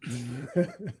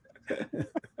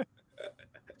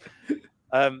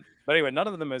 But anyway, none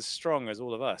of them are as strong as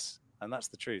all of us, and that's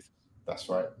the truth. That's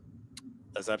right.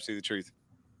 That's absolutely the truth.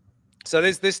 So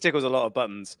this tickles a lot of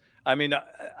buttons. I mean,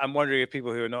 I'm wondering if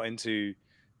people who are not into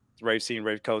rave scene,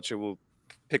 rave culture will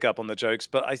pick up on the jokes,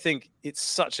 but I think it's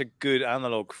such a good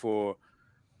analog for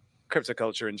crypto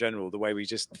culture in general, the way we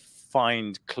just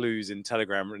find clues in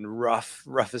Telegram and rough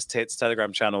as tits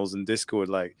Telegram channels and Discord,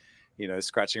 like, you know,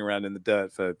 scratching around in the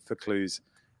dirt for clues.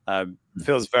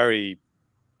 Feels very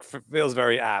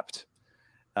apt.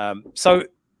 So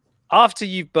after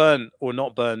you've burnt or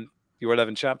not burnt your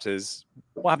 11 chapters,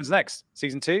 what happens next?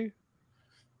 Season 2?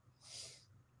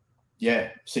 Yeah,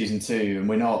 season 2, and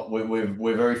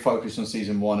we're very focused on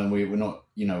season 1, and we're not,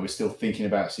 you know, we're still thinking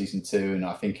about season 2, and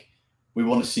I think we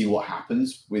want to see what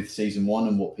happens with season 1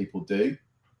 and what people do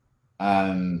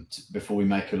before we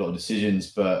make a lot of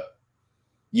decisions. But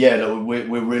yeah, look,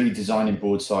 we're really designing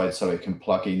Broadside so it can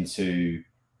plug into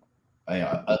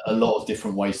a lot of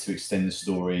different ways to extend the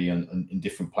story in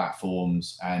different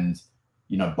platforms. And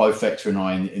you know, both Vector and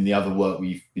I, in the other work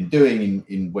we've been doing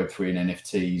in Web3 and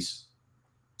NFTs,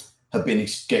 have been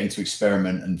getting to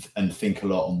experiment and think a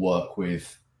lot and work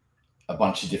with a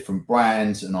bunch of different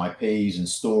brands and IPs and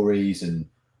stories and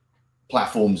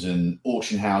platforms and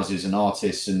auction houses and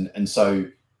artists. And so,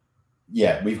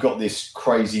 yeah, we've got this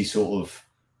crazy sort of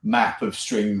map of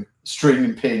string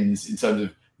and pins in terms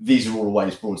of these are all the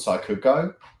ways Broadside could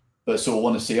go, but sort of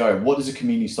want to see, oh, what does the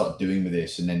community start doing with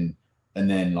this? And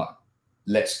then like,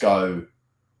 let's go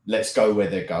where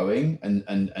they're going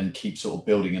and keep sort of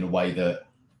building in a way that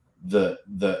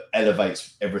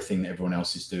elevates everything that everyone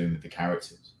else is doing with the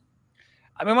characters.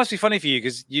 I mean, it must be funny for you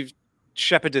because you've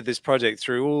shepherded this project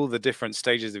through all the different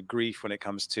stages of grief when it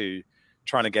comes to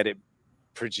trying to get it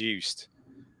produced.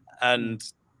 And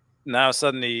now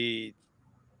suddenly,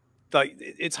 like,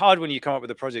 it's hard when you come up with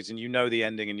a project and you know the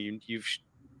ending and you've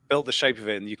built the shape of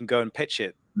it and you can go and pitch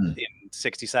it in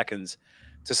 60 seconds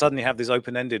to suddenly have this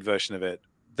open-ended version of it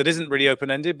that isn't really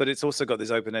open-ended, but it's also got this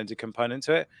open-ended component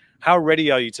to it. How ready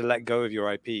are you to let go of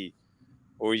your IP?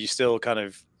 Or are you still kind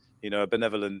of, you know, a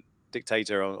benevolent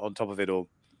dictator on top of it all?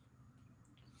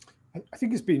 I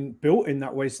think it's been built in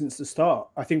that way since the start.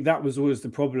 I think that was always the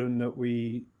problem that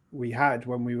we had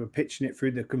when we were pitching it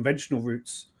through the conventional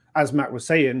routes. As Matt was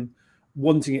saying,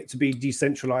 wanting it to be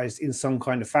decentralized in some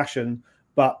kind of fashion,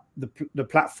 but the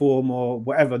platform or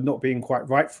whatever not being quite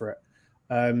right for it.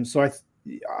 So I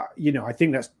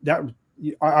think that.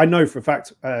 I know for a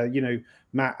fact, you know,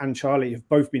 Matt and Charlie have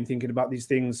both been thinking about these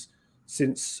things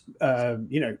since,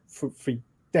 you know, for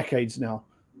decades now.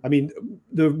 I mean,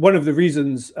 one of the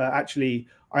reasons actually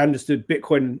I understood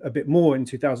Bitcoin a bit more in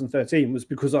 2013 was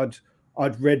because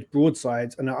I'd read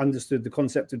Broadside and I understood the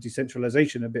concept of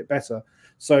decentralization a bit better.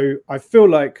 So I feel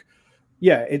like,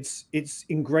 yeah, it's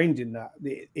ingrained in that.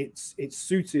 It's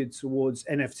suited towards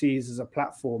NFTs as a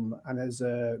platform and as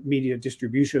a media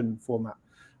distribution format.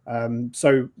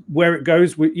 So where it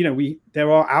goes,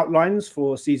 there are outlines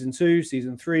for season 2,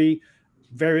 season 3,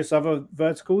 various other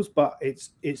verticals, but it's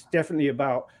definitely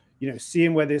about, you know,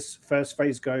 seeing where this first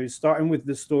phase goes, starting with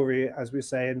the story, as we're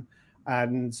saying,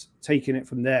 and taking it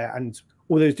from there. And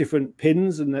all those different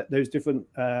pins and those different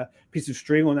pieces of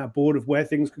string on that board of where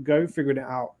things could go, figuring it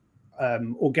out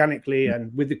organically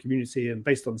and with the community and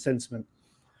based on sentiment.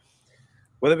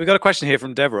 Well, we've got a question here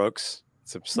from Devrox.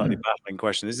 It's a slightly baffling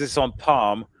question. Is this on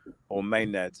Palm or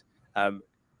mainnet?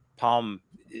 Palm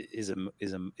is a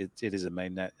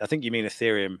mainnet. I think you mean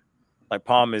Ethereum. Like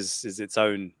Palm is its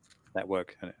own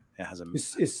network, and it has a.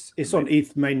 It's on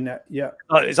ETH mainnet. Yeah.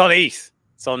 Oh, it's on ETH.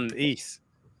 It's on ETH.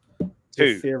 2.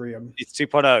 Ethereum. It's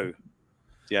 2.0.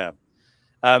 Yeah.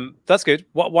 That's good.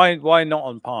 Why not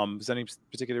on Palm? Is there any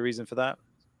particular reason for that?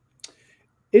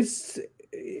 It's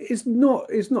not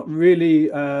really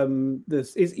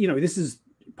this is, you know, this is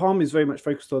Palm is very much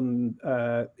focused on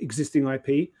existing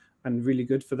IP and really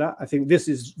good for that. I think this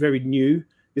is very new.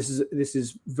 This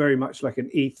is very much like an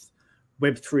ETH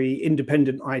Web3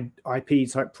 independent IP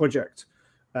type project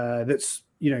that's,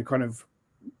 you know, kind of,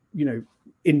 you know,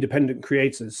 independent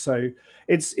creators. So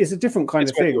it's a different kind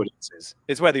of thing.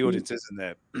 It's where the audience is in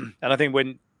there. And I think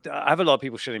when I have a lot of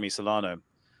people showing me Solana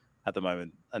at the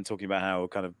moment and talking about how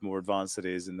kind of more advanced it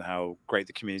is and how great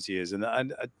the community is, and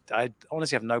I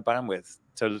honestly have no bandwidth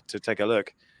to take a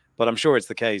look, but I'm sure it's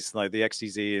the case, like the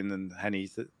XTZ and then Henny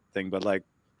thing. But like,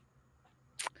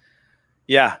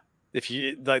 yeah, if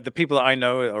you like the people that I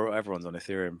know, or everyone's on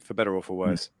Ethereum for better or for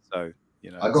worse. So you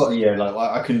know, I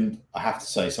have to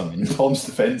say something in Tom's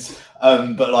defense,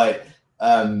 but like,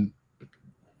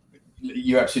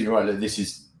 you're absolutely right that this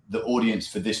is the audience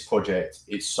for this project.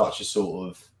 It's such a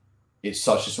sort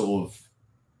of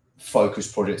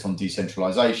focused project on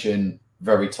decentralization,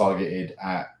 very targeted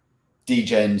at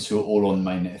degens who are all on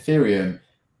mainnet Ethereum,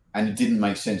 and it didn't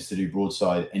make sense to do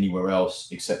Broadside anywhere else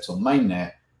except on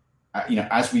mainnet. You know,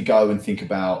 as we go and think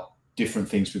about different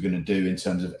things we're going to do in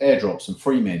terms of airdrops and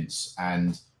free mints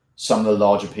and some of the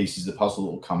larger pieces of the puzzle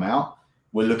that will come out,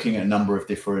 we're looking at a number of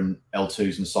different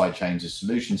L2s and side chains as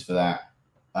solutions for that.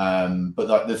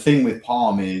 But the thing with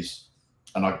Palm is,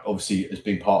 and I obviously, as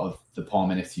being part of the Palm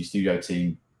NFT Studio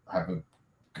team, have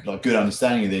a good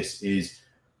understanding of this, is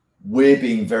we're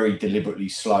being very deliberately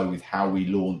slow with how we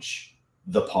launch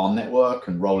the Palm network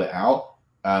and roll it out.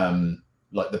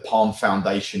 Like the Palm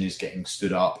Foundation is getting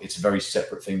stood up. It's a very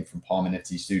separate thing from Palm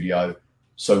NFT Studio.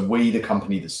 So we, the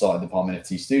company that started the Palm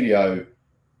NFT Studio,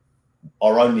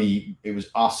 it was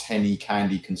us, Henny,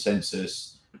 Candy,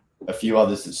 Consensus, a few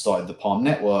others that started the Palm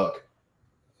Network.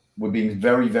 We're being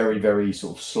very, very, very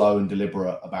sort of slow and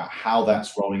deliberate about how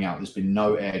that's rolling out. There's been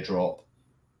no airdrop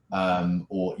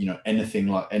or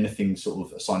anything sort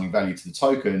of assigning value to the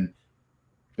token,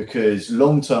 because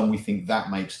long term we think that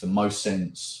makes the most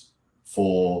sense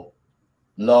for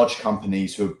large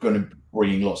companies who are going to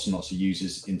bring lots and lots of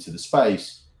users into the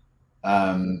space.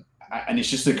 And it's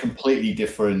just a completely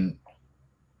different.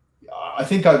 I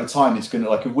think over time it's going to,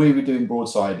 like, if we were doing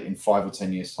Broadside in 5 or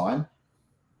 10 years time,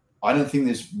 I don't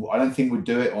think we'd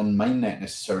do it on mainnet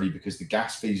necessarily, because the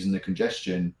gas fees and the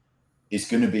congestion is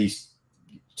going to be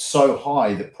so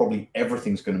high that probably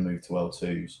everything's going to move to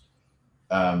L2s,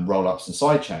 roll-ups and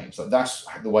side chains. Like, that's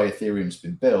the way Ethereum's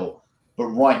been built. But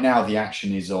right now the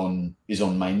action is on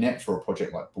mainnet for a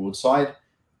project like Broadside,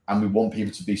 and we want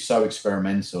people to be so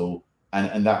experimental,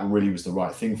 and that really was the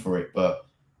right thing for it. But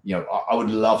I would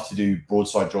love to do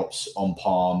Broadside drops on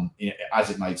Palm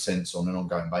as it made sense on an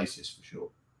ongoing basis, for sure.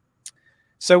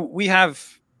 So we have,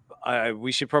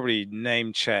 we should probably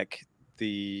name check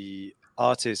the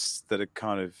artists that are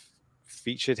kind of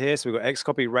featured here. So we've got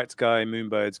Xcopy, Wrecked Guy,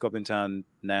 Moonbirds, Goblin Town,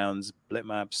 Nouns,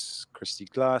 Blitmaps, Christy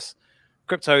Glass,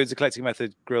 Cryptodes, Eclectic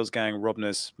Method, Grills Gang,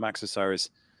 Robness, Max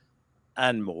Osiris,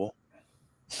 and more.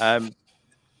 How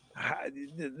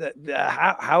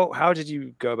did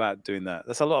you go about doing that?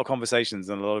 That's a lot of conversations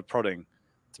and a lot of prodding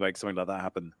to make something like that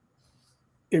happen.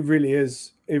 It really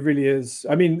is. It really is.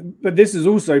 I mean, but this is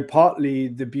also partly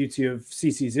the beauty of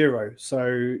CC0.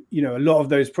 So, a lot of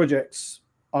those projects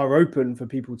are open for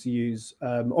people to use.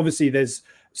 Obviously, there's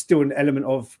still an element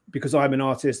of, because I'm an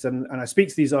artist and I speak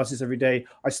to these artists every day,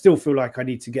 I still feel like I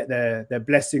need to get their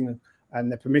blessing and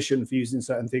their permission for using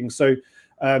certain things. So,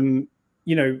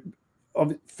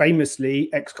 famously,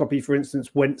 Xcopy, for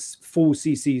instance, went full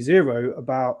CC0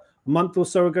 about a month or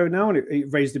so ago now, and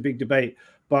it raised a big debate.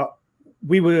 But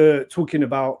we were talking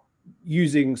about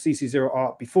using CC0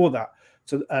 art before that.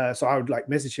 So I would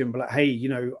message him, but like, hey,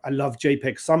 I love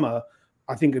JPEG Summer.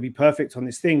 I think it'd be perfect on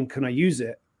this thing. Can I use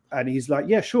it? And he's like,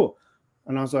 yeah, sure.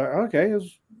 And I was like, okay, it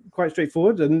was quite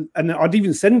straightforward. And I'd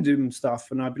even send him stuff,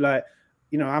 and I'd be like,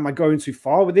 am I going too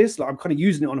far with this? Like, I'm kind of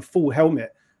using it on a full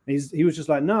helmet. And he was just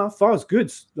like, no, far's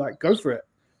good. Like, go for it.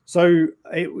 So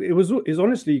it was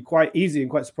honestly quite easy and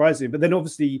quite surprising. But then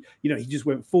obviously, he just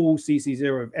went full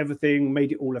CC0 of everything,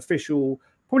 made it all official,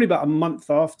 probably about a month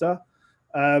after.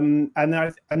 And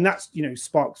that's,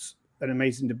 sparked an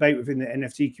amazing debate within the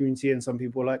NFT community. And some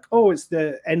people are like, oh, it's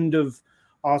the end of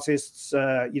artists,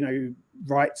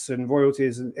 rights and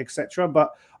royalties and etc.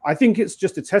 But I think it's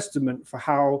just a testament for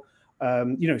how,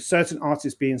 certain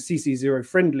artists being CC0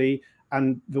 friendly,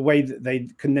 and the way that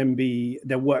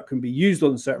their work can be used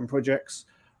on certain projects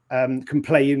can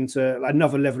play into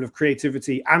another level of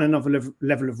creativity and another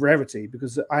level of rarity,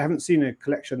 because I haven't seen a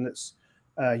collection that's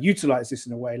utilized this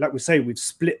in a way. Like we say, we've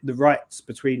split the rights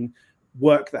between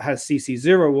work that has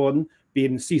CC0 on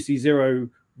being CC0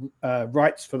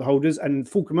 rights for the holders and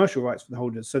full commercial rights for the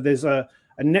holders. So there's a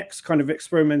next kind of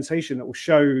experimentation that will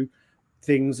show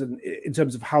things, and in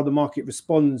terms of how the market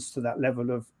responds to that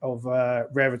level of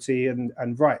rarity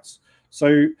and rights.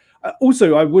 So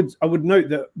also I would note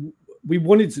that we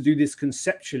wanted to do this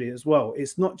conceptually as well.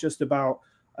 It's not just about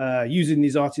using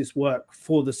these artists' work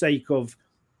for the sake of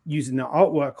using their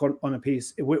artwork on a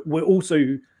piece. We're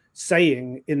also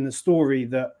saying in the story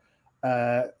that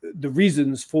the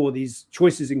reasons for these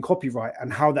choices in copyright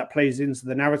and how that plays into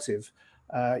the narrative.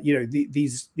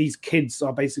 These kids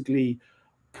are basically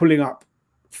pulling up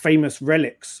famous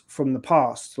relics from the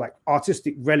past, like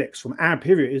artistic relics from our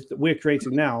period that we're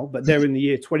creating now, but they're in the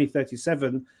year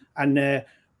 2037, and they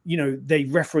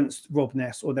referenced Rob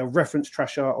Ness, or they'll reference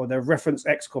Trasher, or they'll reference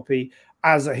Xcopy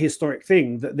as a historic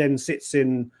thing that then sits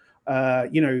in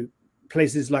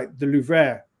places like the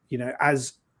Louvre,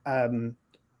 as a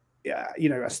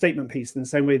statement piece in the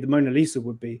same way the Mona Lisa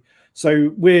would be.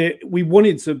 So we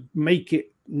wanted to make it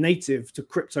native to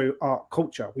crypto art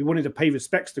culture. We wanted to pay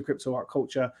respects to crypto art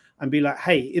culture and be like,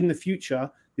 hey, in the future,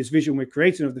 this vision we're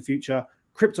creating of the future,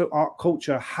 crypto art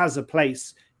culture has a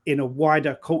place in a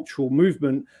wider cultural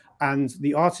movement, and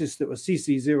the artists that were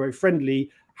CC0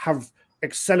 friendly have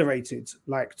accelerated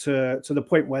to the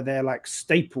point where they're like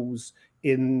staples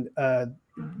in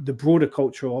the broader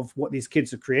culture of what these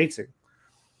kids are creating.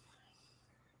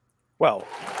 Well,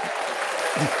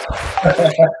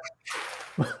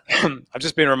 I've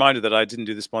just been reminded that I didn't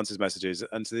do the sponsors messages,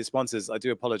 and to the sponsors, I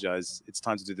do apologize. It's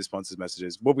time to do the sponsors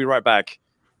messages. We'll be right back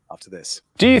after this.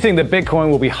 Do you think that Bitcoin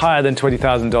will be higher than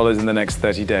 $20,000 in the next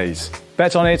 30 days?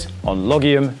 Bet on it on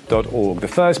logium.org, the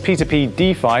first P2P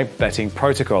DeFi betting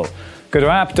protocol. Go to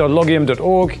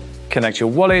app.logium.org, connect your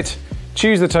wallet,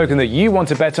 choose the token that you want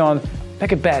to bet on,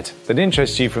 make a bet that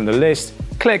interests you from the list,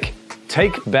 click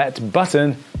Take Bet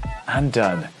button, and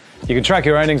done. You can track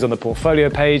your earnings on the portfolio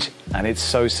page, and it's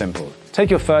so simple. Take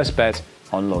your first bet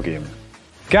on Logium.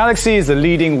 Galaxy is the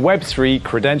leading Web3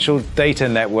 credential data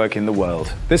network in the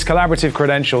world. This collaborative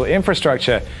credential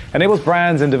infrastructure enables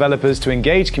brands and developers to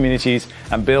engage communities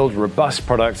and build robust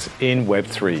products in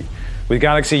Web3. With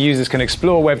Galaxy, users can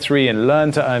explore Web3 and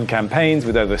learn to earn campaigns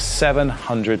with over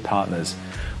 700 partners.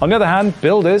 On the other hand,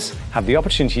 builders have the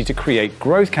opportunity to create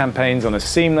growth campaigns on a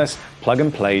seamless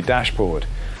plug-and-play dashboard.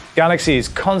 Galaxy is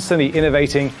constantly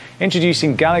innovating,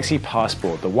 introducing Galaxy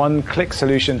Passport, the one-click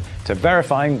solution to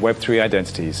verifying Web3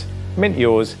 identities. Mint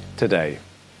yours today.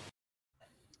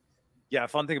 Yeah,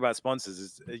 fun thing about sponsors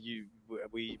is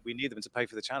we need them to pay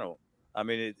for the channel. I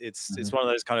mean, it's one of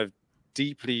those kind of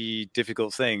deeply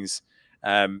difficult things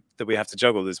that we have to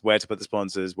juggle. Is where to put the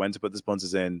sponsors, when to put the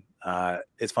sponsors in.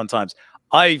 It's fun times.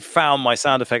 I found my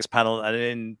sound effects panel, and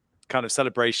in kind of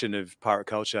celebration of pirate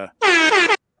culture,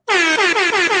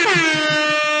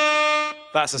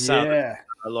 that's a sound. Yeah.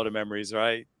 A lot of memories,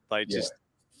 right? Like just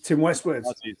Tim Westwood.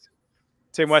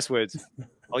 Tim Westwood.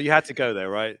 Oh, you had to go there,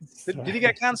 right? Did he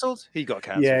get cancelled? He got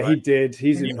cancelled. Yeah, right? he did.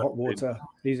 He's in hot water.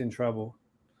 He's in trouble.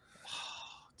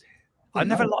 I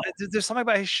never liked. There's something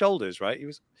about his shoulders, right? He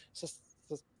was just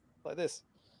like this,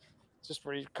 just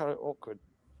really kind of awkward.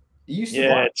 He used to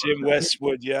write Tim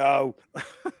Westwood, yo.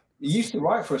 He used to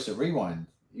write for us at Rewind.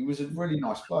 He was a really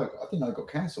nice bloke. I think I got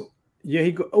cancelled. Yeah,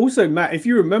 he got also Matt. If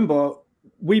you remember,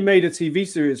 we made a TV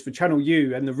series for Channel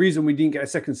U, and the reason we didn't get a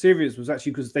second series was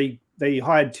actually because they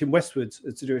hired Tim Westwood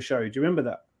to do a show. Do you remember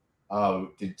that? Oh,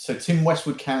 so Tim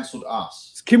Westwood cancelled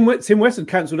us. Tim Westwood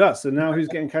cancelled us, and now who's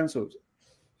getting cancelled?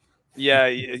 Yeah,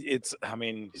 it's. I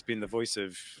mean, he's been the voice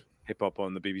of hip hop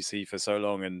on the BBC for so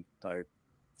long, and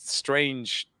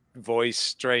strange voice,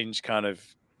 strange kind of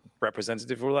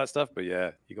representative for all that stuff. But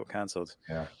yeah, he got cancelled.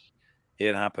 Yeah,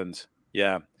 it happened.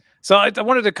 Yeah. So I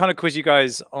wanted to kind of quiz you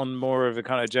guys on more of a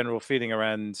kind of general feeling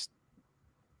around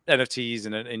NFTs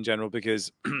and in general,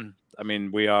 because I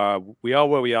mean we are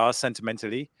where we are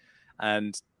sentimentally,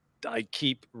 and I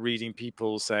keep reading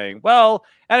people saying, "Well,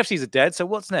 NFTs are dead, so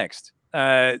what's next?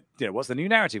 What's the new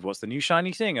narrative? What's the new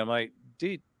shiny thing?" I'm like,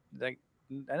 dude, like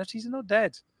NFTs are not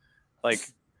dead. Like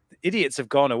idiots have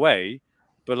gone away,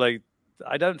 but like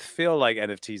I don't feel like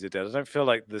NFTs are dead. I don't feel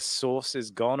like the source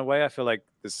is gone away. I feel like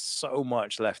there's so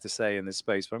much left to say in this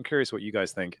space, but I'm curious what you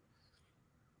guys think.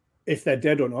 If they're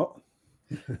dead or not.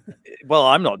 Well,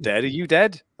 I'm not dead. Are you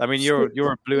dead? I mean, you're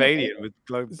a blue alien with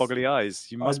boggly eyes.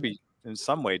 You must be in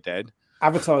some way dead.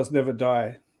 Avatars never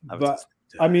die. But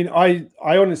I mean, I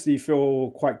honestly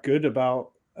feel quite good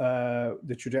about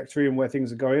the trajectory and where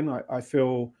things are going. I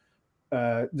feel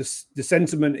the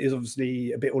sentiment is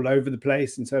obviously a bit all over the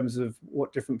place in terms of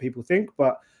what different people think,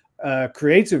 but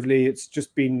creatively, it's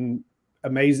just been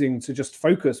amazing to just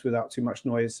focus without too much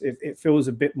noise. It feels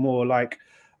a bit more like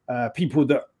people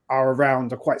that are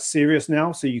around are quite serious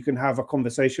now, so you can have a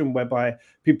conversation whereby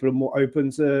people are more open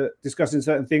to discussing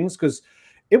certain things, because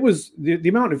it was the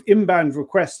amount of inbound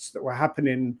requests that were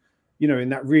happening, you know, in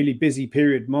that really busy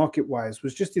period market-wise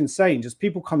was just insane. Just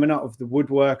people coming out of the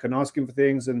woodwork and asking for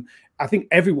things. And I think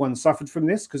everyone suffered from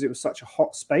this because it was such a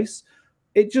hot space.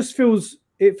 It just feels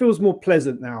more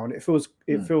pleasant now, and it feels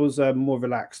more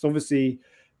relaxed. Obviously,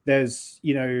 there's,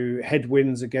 you know,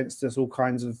 headwinds against us, all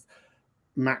kinds of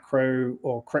macro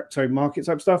or crypto market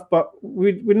type stuff, but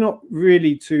we're not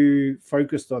really too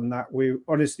focused on that. We're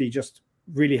honestly just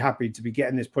really happy to be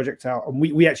getting this project out, and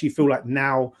we actually feel like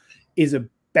now is a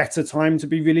better time to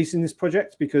be releasing this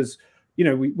project, because, you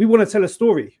know, we want to tell a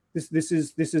story. This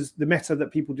is the meta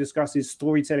that people discuss, is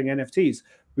storytelling NFTs.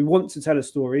 We want to tell a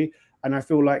story, and I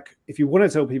feel like if you want to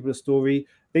tell people a story,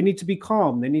 they need to be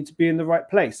calm, they need to be in the right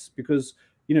place, because,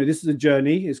 you know, this is a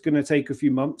journey. It's going to take a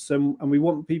few months, and we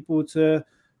want people to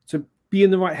be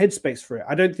in the right headspace for it.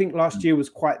 I don't think last year was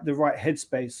quite the right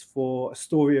headspace for a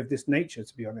story of this nature,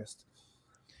 to be honest.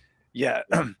 Yeah,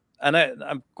 and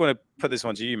I'm going to put this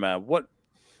one to you, man.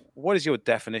 What is your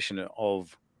definition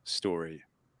of story?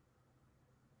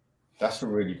 That's a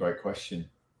really great question.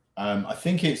 I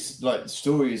think it's like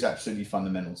story is absolutely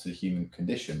fundamental to the human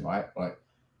condition, right? Like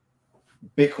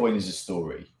Bitcoin is a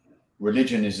story.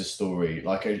 Religion is a story.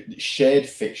 Like a shared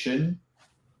fiction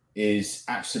is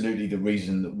absolutely the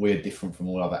reason that we're different from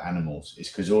all other animals. It's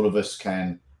because all of us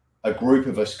a group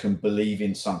of us can believe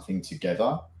in something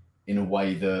together in a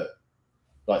way that,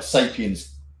 like,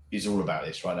 sapiens is all about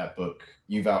this, right? That book,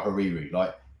 Yuval Harari,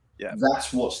 like, yeah,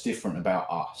 that's what's different about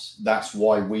us. That's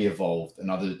why we evolved,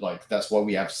 and other, like, that's why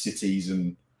we have cities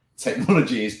and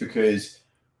technology, is because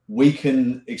we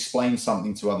can explain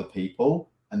something to other people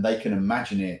and they can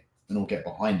imagine it and all get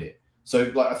behind it.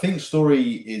 So, like, I think story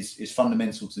is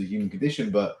fundamental to the human condition,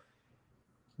 but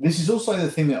this is also the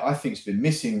thing that I think's been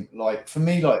missing. Like, for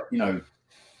me, like, you know,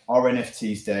 our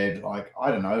NFT's dead. Like,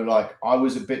 I don't know, like, I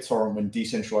was at BitTorrent when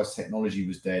decentralized technology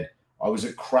was dead. I was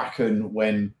at Kraken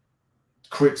when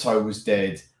crypto was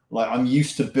dead. Like, I'm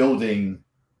used to building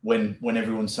when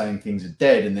everyone's saying things are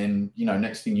dead, and then, you know,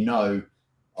 next thing you know,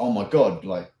 oh my God,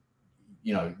 like,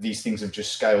 you know, these things have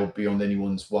just scaled beyond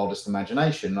anyone's wildest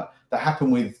imagination. Like, that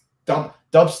happened with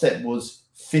dubstep. Was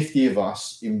 50 of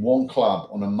us in one club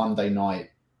on a Monday night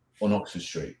on Oxford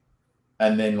Street,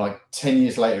 and then like 10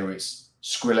 years later, it's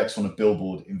Skrillex on a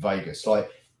billboard in Vegas. Like,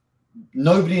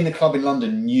 nobody in the club in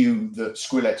London knew that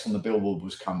Skrillex on the billboard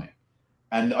was coming.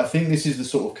 And I think this is the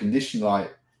sort of condition,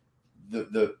 like,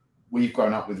 that we've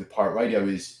grown up with Pirate Radio,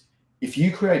 is if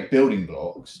you create building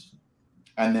blocks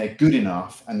and they're good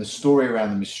enough and the story around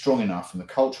them is strong enough and the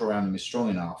culture around them is strong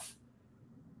enough,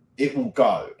 it will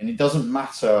go. And it doesn't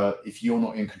matter if you're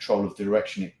not in control of the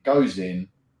direction it goes in,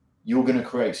 you're going to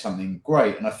create something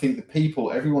great. And I think the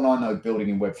people, everyone I know building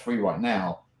in Web3 right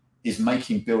now is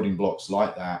making building blocks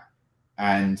like that.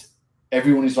 And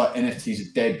everyone is like, NFTs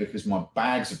are dead because my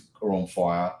bags are on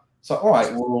fire. So, all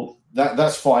right, well,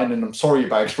 that's fine. And I'm sorry your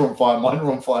bags are on fire. Mine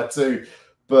are on fire too.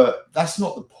 But that's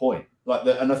not the point. Like,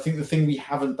 and I think the thing we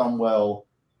haven't done well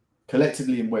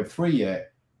collectively in Web3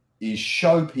 yet is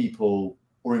show people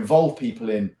or involve people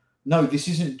in, no, this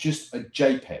isn't just a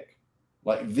JPEG.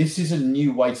 Like, this is a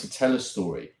new way to tell a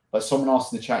story. Like, someone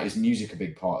asked in the chat, is music a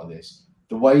big part of this?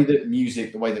 The way that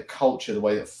music, the way that culture, the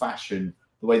way that fashion,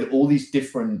 the way that all these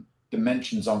different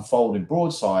dimensions unfold in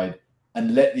Broadside,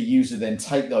 and let the user then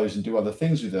take those and do other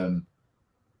things with them.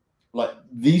 Like,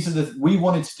 these are we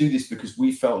wanted to do this because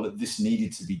we felt that this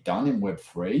needed to be done in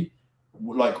Web3.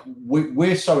 Like,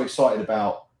 we're so excited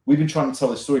about, we've been trying to tell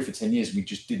this story for 10 years. We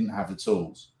just didn't have the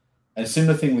tools. And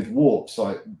similar thing with Warps.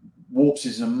 Like, Warps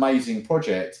is an amazing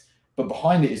project, but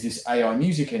behind it is this AI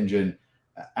music engine.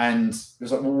 And it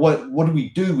was like, well, what do we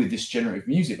do with this generative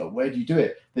music? Like, where do you do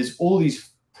it? There's all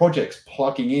these projects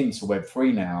plugging into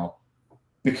Web3 now,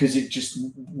 because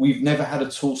we've never had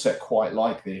a tool set quite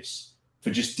like this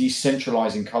for just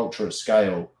decentralizing culture at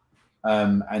scale,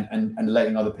 and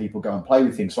letting other people go and play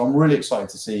with things. So I'm really excited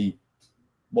to see.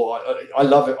 Well, I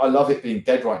love it. I love it being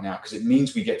dead right now, because it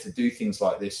means we get to do things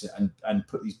like this and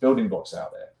put these building blocks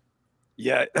out there.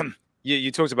 Yeah,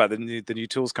 you talked about the new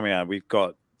tools coming out. We've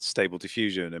got Stable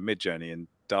Diffusion and Midjourney and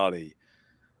DALL-E,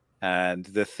 and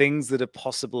the things that are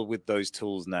possible with those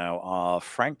tools now are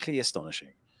frankly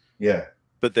astonishing. Yeah,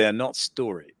 but they are not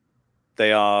story.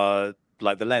 They are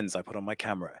like the lens I put on my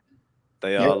camera.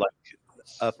 They are like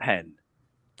a pen.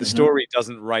 The story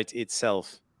doesn't write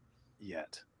itself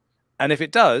yet, and if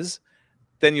it does,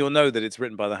 then you'll know that it's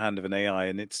written by the hand of an AI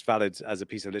and it's valid as a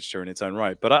piece of literature in its own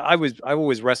right. But I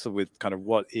always wrestled with kind of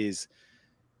what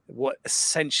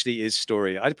essentially is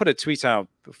story. I put a tweet out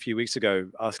a few weeks ago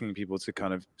asking people to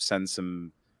kind of send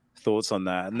some thoughts on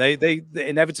that, and they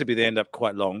inevitably end up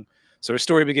quite long. So a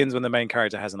story begins when the main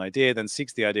character has an idea, then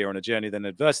seeks the idea on a journey, then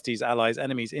adversities, allies,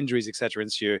 enemies, injuries, etc.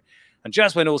 ensue. And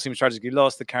just when all seems tragically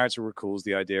lost, the character recalls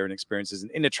the idea and experiences an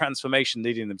inner transformation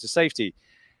leading them to safety.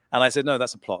 And I said, no,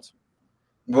 that's a plot.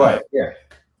 Right. Yeah.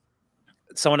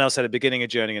 Someone else said a beginning, a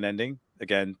journey, and ending.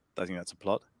 Again, I think that's a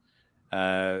plot.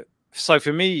 So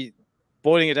for me,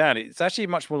 boiling it down, it's actually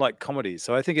much more like comedy.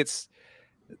 So I think it's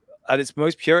at its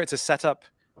most pure, it's a setup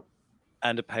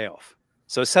and a payoff.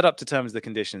 So a setup determines the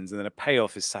conditions, and then a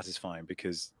payoff is satisfying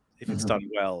because if it's done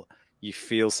well, you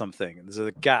feel something. And there's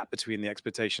a gap between the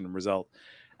expectation and result.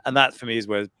 And that for me is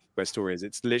where story is.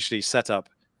 It's literally setup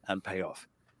and payoff.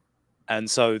 And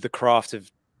so the craft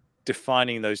of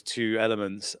defining those two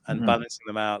elements and balancing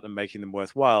them out and making them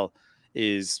worthwhile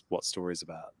is what story is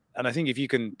about. And I think if you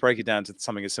can break it down to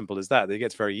something as simple as that, it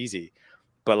gets very easy.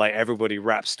 But like everybody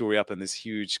wraps story up in this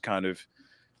huge kind of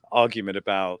argument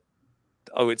about,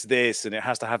 oh, it's this and it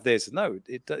has to have this. No,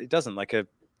 it doesn't. Like a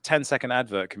 10-second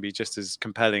advert can be just as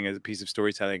compelling as a piece of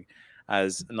storytelling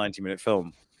as a 90-minute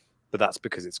film. But that's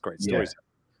because it's great storytelling.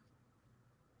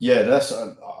 Yeah, that's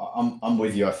I'm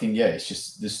with you. I think it's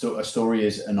just a story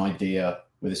is an idea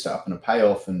with a setup and a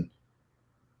payoff. And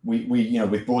we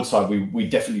with Broadside we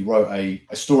definitely wrote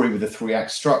a story with a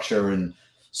 3-act structure and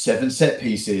 7 set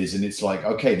pieces, and it's like,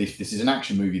 okay, this is an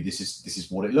action movie. This is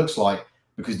what it looks like,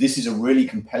 because this is a really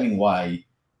compelling way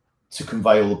to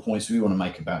convey all the points we want to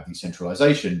make about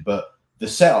decentralization. But the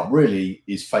setup really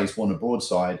is phase 1 of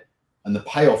Broadside, and the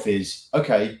payoff is,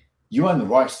 okay, you own the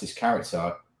rights to this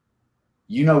character.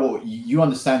 You know what, you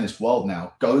understand this world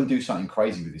now. Go and do something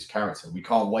crazy with this character. We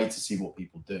can't wait to see what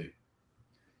people do.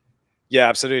 Yeah,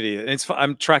 absolutely. And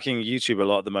I'm tracking YouTube a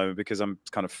lot at the moment because I'm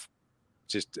kind of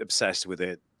just obsessed with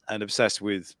it, and obsessed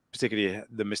with particularly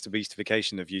the Mr.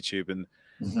 Beastification of YouTube, and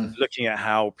looking at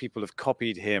how people have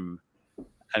copied him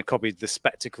and copied the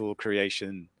spectacle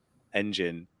creation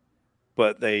engine,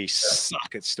 but they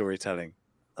suck at storytelling,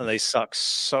 and they suck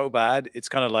so bad. It's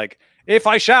kind of like, if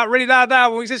I shout really loud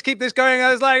now, we just keep this going.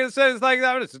 It's like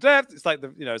that. It's like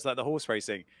it's like the horse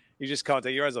racing. You just can't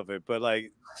take your eyes off it. But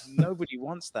like, nobody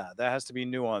wants that. There has to be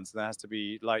nuance. There has to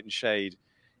be light and shade.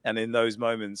 And in those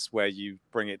moments where you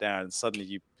bring it down, and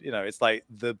suddenly it's like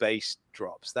the bass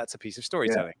drops. That's a piece of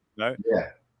storytelling.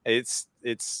 It's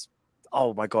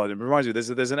oh my god, it reminds me. There's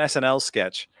an SNL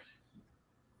sketch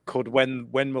called When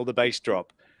Will the Bass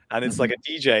Drop? And it's like a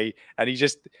DJ, and he's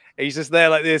just there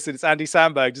like this, and it's Andy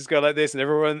Samberg just going like this, and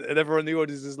everyone in the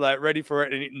audience is like ready for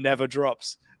it, and it never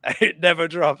drops. And it never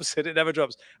drops, and it never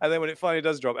drops. And then when it finally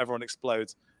does drop, everyone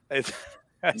explodes. That's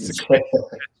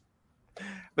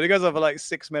but it goes on for like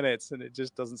 6 minutes, and it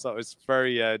just doesn't stop. It's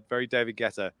very very David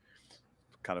Guetta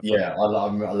kind of. Yeah, I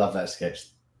love that sketch.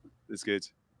 It's good.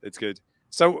 It's good.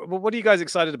 So what are you guys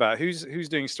excited about? Who's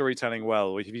doing storytelling well?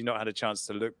 Or have you not had a chance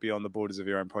to look beyond the borders of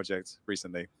your own project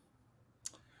recently?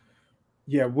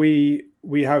 Yeah, we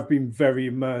have been very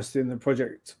immersed in the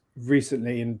project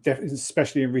recently, and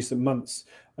especially in recent months.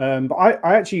 But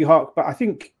I actually hark, but I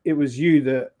think it was you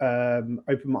that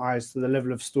opened my eyes to the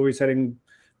level of storytelling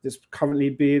that's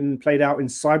currently being played out in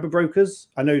cyber brokers.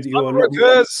 I know that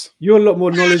you're a lot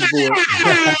more knowledgeable.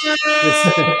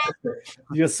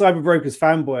 You're a cyber brokers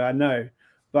fanboy, I know.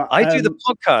 But I do the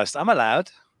podcast. I'm allowed.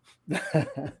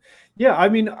 Yeah, I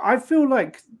mean, I feel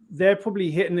like they're probably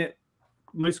hitting it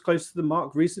most close to the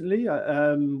mark recently.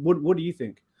 What do you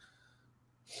think?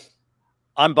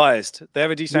 I'm biased. They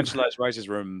have a decentralized writers'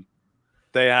 room.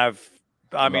 They have.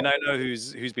 I mean, I know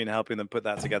who's been helping them put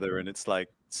that together, and it's like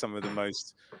some of the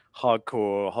most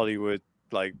hardcore Hollywood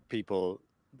like people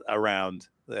around.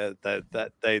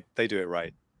 That they do it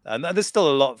right, and there's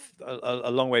still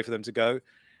a long way for them to go.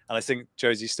 And I think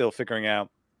Josie's still figuring out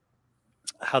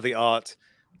how the art,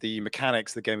 the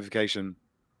mechanics, the gamification,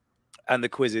 and the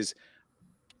quizzes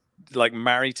like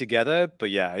marry together. But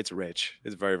yeah, it's rich.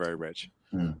 It's very, very rich.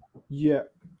 Yeah,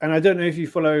 and I don't know if you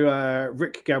follow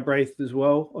Rick Galbraith as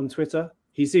well on Twitter.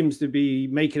 He seems to be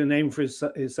making a name for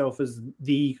himself as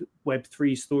the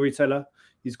Web3 storyteller.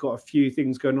 He's got a few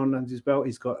things going on under his belt.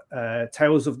 He's got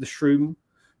Tales of the Shroom,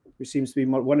 which seems to be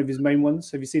one of his main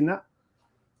ones. Have you seen that?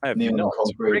 I have not.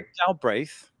 Rick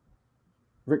Galbraith.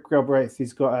 Rick Galbraith.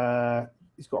 He's got a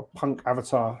punk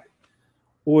avatar.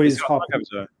 Always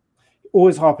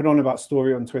harping on about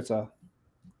story on Twitter.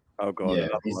 Oh god, yeah,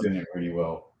 he's doing it really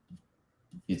well.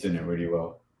 He's doing it really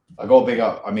well. I got to big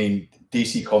up. I mean,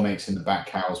 DC Comics and the Bat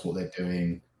Cows, what they're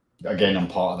doing. Again, I'm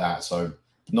part of that, so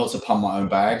not to pump my own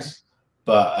bags,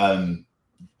 but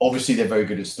obviously they're very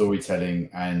good at storytelling,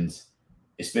 and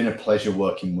it's been a pleasure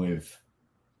working with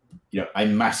a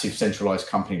massive centralized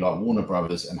company like Warner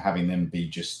Brothers, and having them be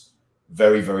just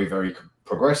very, very, very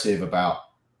progressive about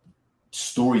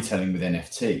storytelling with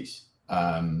NFTs.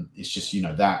 It's just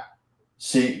that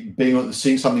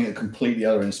seeing something at completely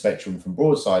other end of the spectrum from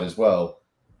Broadside as well.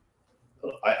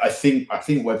 I think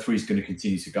Web3 is going to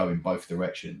continue to go in both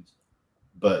directions,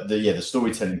 but the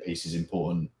storytelling piece is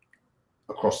important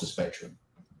across the spectrum.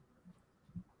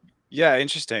 Yeah,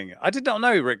 interesting. I did not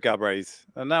know Rick Galbraith,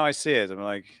 and now I see it. I'm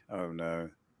like, oh no,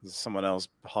 there's someone else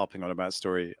harping on about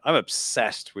story. I'm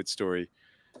obsessed with story.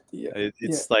 Yeah,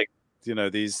 it's like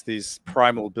these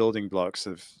primal building blocks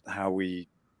of how we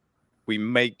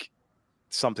make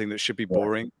something that should be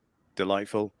boring,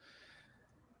 delightful.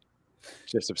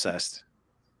 Just obsessed.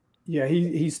 Yeah,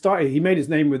 he made his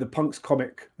name with the Punks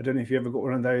comic. I don't know if you ever got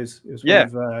one of those. It was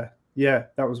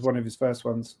that was one of his first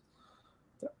ones.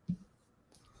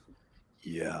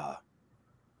 Yeah.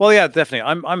 Well, yeah,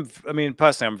 definitely. I mean,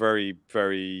 personally, I'm very,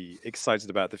 very excited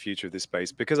about the future of this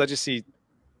space, because I just see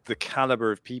the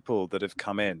caliber of people that have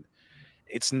come in.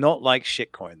 It's not like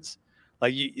shitcoins.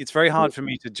 Like it's very hard for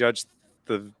me to judge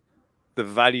the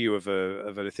value of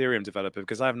an Ethereum developer,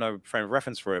 because I have no frame of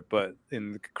reference for it. But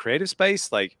in the creative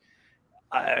space, like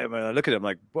when I look at it, I'm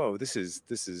like, whoa, this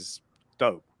is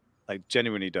dope, like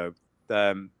genuinely dope.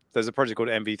 There's a project called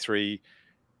MV3,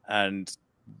 and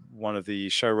one of the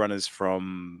showrunners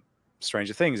from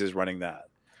Stranger Things is running that,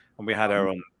 and we had her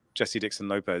on, Jessie Nixon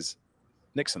Lopez.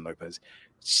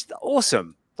 She's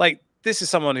awesome. Like, this is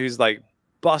someone who's like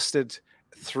busted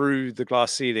through the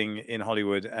glass ceiling in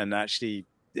Hollywood and actually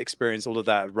experienced all of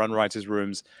that, run writers'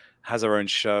 rooms, has our own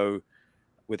show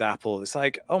with Apple. It's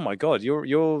like, oh my God,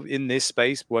 you're in this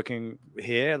space working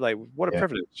here. Like, what a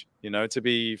privilege, you know,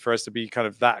 for us to be kind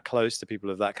of that close to people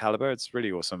of that caliber. It's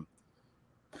really awesome.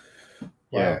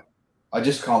 Yeah. Wow. I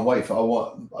just can't wait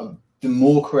for the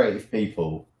more creative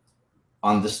people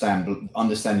understanding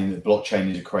that blockchain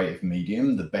is a creative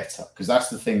medium, the better. Because that's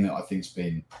the thing that I think's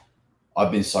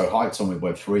I've been so hyped on with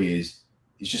Web3 is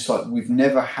it's just like we've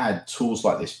never had tools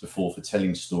like this before for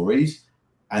telling stories,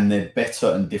 and they're better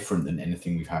and different than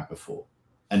anything we've had before.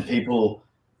 And people,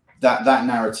 that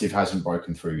narrative hasn't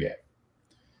broken through yet.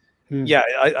 Yeah,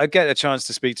 I get a chance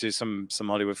to speak to some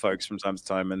Hollywood folks from time to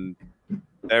time, and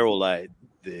they're all like,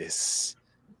 this,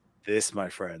 my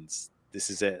friends, this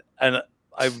is it. And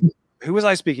who was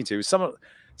I speaking to? Someone,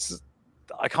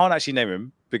 I can't actually name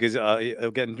him because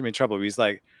he'll get me in trouble. He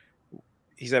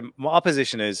said, our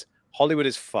position is Hollywood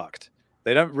is fucked.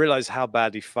 They don't realize how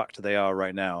badly fucked they are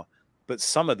right now, but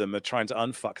some of them are trying to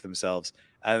unfuck themselves.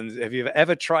 And if you've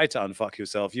ever tried to unfuck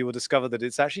yourself, you will discover that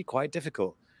it's actually quite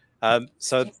difficult.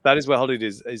 So that is where Hollywood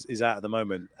is at the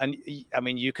moment. And I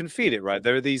mean, you can feel it, right?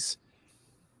 There are these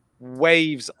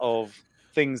waves of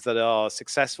things that are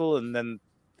successful, and then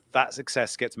that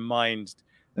success gets mined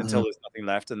until there's nothing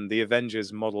left. And the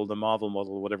Avengers model, the Marvel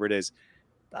model, whatever it is,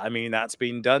 I mean, that's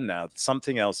been done now.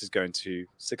 Something else is going to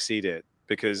succeed it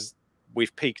because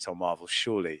we've peaked on Marvel,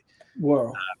 surely.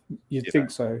 Well, you'd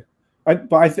think so.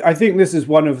 But I think this is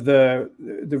one of the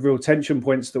real tension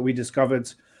points that we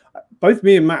discovered. Both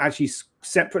me and Matt actually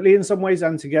separately in some ways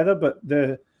and together, but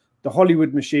the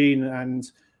Hollywood machine and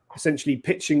essentially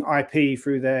pitching IP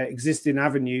through their existing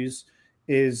avenues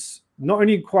is not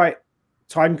only quite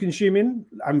time consuming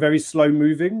and very slow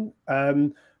moving,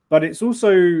 but it's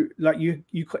also like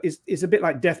it's a bit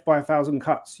like death by a thousand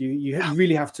cuts. You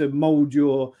really have to mold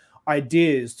your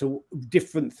ideas to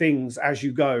different things as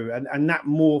you go, and that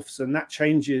morphs and that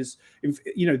changes.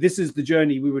 You know, this is the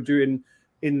journey we were doing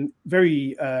in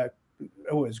very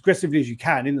as aggressively as you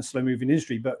can in the slow moving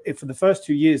industry. But for the first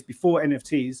 2 years before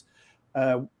NFTs,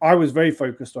 I was very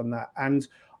focused on that, and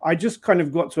I just kind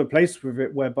of got to a place with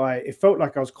it whereby it felt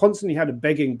like I was constantly had a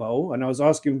begging bowl, and I was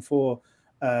asking for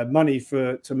money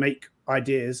to make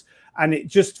ideas, and it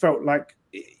just felt like,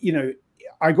 you know,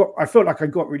 I felt like I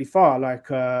got really far, like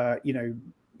you know,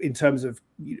 in terms of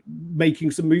making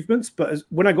some movements. But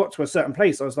when I got to a certain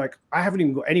place, I was like, I haven't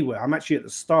even got anywhere. I'm actually at the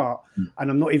start,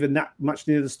 and I'm not even that much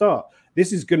near the start.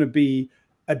 This is going to be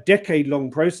a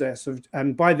decade-long process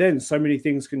and by then so many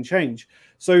things can change.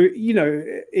 So, you know,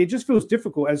 it just feels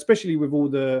difficult, especially with all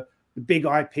the big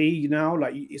IP now.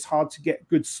 Like, it's hard to get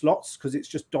good slots because it's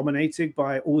just dominated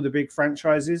by all the big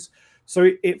franchises.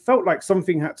 So it felt like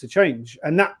something had to change,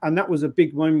 and that was a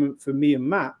big moment for me and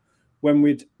Matt when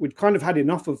we'd kind of had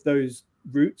enough of those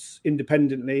routes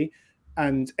independently,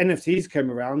 and NFTs came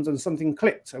around and something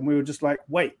clicked, and we were just like,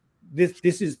 wait,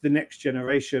 this is the next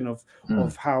generation of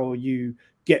how you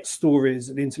get stories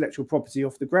and intellectual property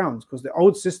off the ground, because the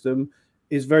old system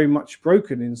is very much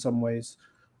broken in some ways.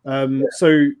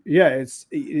 So yeah, it's,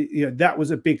 you know, that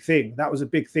was a big thing. That was a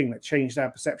big thing that changed our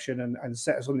perception and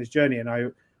set us on this journey. And I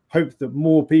hope that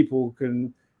more people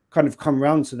can kind of come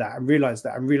around to that and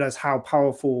realize how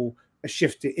powerful a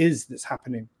shift it is that's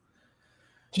happening.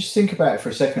 Just think about it for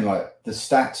a second, like the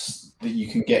stats that you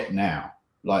can get now,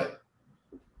 like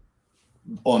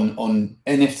on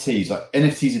NFTs. Like,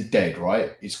 NFTs are dead,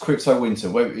 right? It's crypto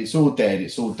winter where it's all dead,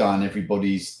 it's all done,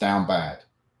 everybody's down bad.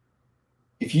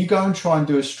 If you go and try and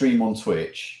do a stream on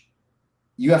Twitch,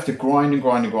 you have to grind and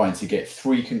grind and grind to get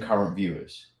 3 concurrent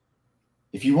viewers.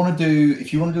 If you want to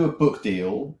do a book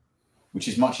deal, which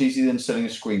is much easier than selling a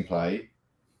screenplay,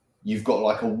 you've got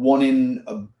like a 1 in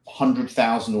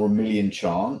 100,000 or 1 million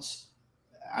chance,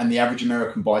 and the average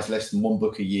American buys less than 1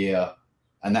 book a year,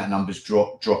 and that number's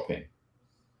dropping.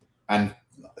 And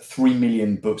 3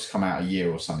 million books come out a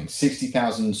year or something.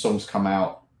 60,000 songs come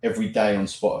out every day on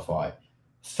Spotify.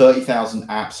 30,000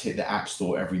 apps hit the App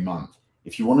Store every month.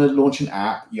 If you want to launch an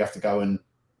app, you have to go and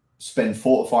spend $4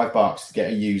 or $5 to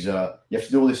get a user. You have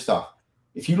to do all this stuff.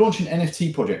 If you launch an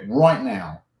NFT project right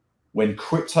now, when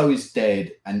crypto is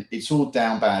dead and it's all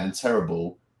down bad and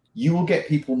terrible, you will get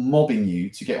people mobbing you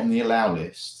to get on the allow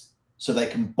list so they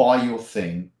can buy your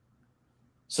thing,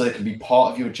 so they can be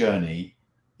part of your journey.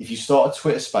 If you start a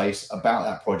Twitter space about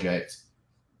that project,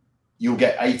 you'll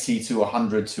get 80 to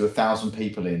 100 to 1,000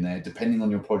 people in there, depending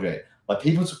on your project. Like,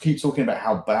 people keep talking about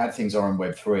how bad things are in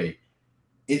Web3.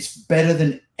 It's better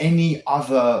than any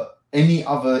other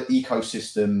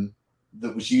ecosystem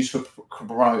that was used for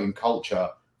promoting culture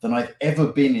than I've ever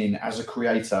been in as a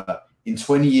creator in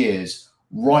 20 years,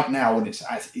 right now, when it's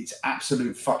at its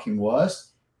absolute fucking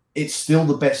worst, it's still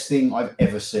the best thing I've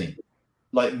ever seen.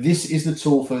 Like, this is the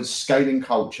tool for scaling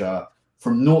culture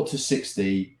from 0 to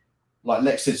 60. Like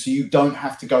Lex said, so you don't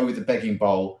have to go with the begging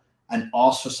bowl and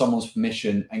ask for someone's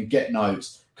permission and get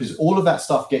notes, because all of that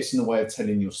stuff gets in the way of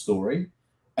telling your story.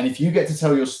 And if you get to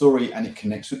tell your story and it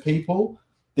connects with people,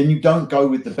 then you don't go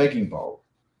with the begging bowl.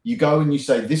 You go and you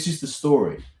say, this is the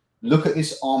story. Look at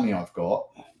this army I've got.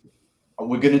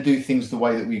 We're going to do things the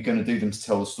way that we're going to do them to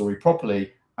tell the story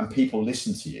properly, and people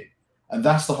listen to you. And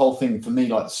that's the whole thing for me,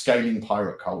 like scaling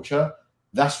pirate culture.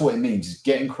 That's what it means, is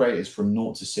getting creators from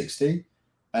 0 to 60.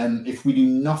 And if we do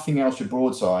nothing else with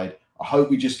Broadside, I hope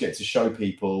we just get to show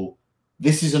people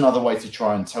this is another way to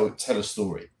try and tell a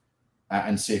story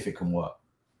and see if it can work.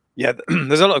 Yeah,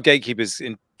 there's a lot of gatekeepers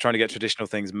in trying to get traditional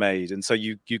things made. And so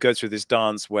you go through this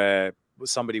dance where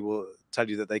somebody will tell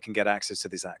you that they can get access to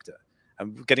this actor.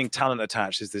 And getting talent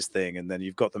attached is this thing, and then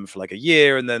you've got them for like a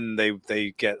year, and then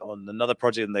they get on another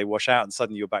project and they wash out, and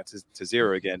suddenly you're back to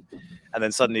zero again. And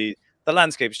then suddenly the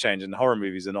landscape's changed and horror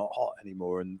movies are not hot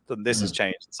anymore, and then this has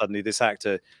changed. And suddenly this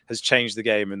actor has changed the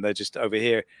game, and they're just over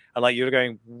here. And like you're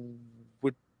going,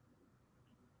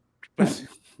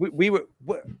 we were,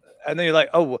 and then you're like,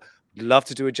 oh, well, love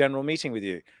to do a general meeting with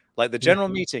you. Like the general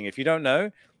meeting, if you don't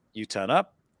know, you turn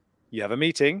up, you have a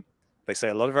meeting. They say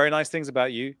a lot of very nice things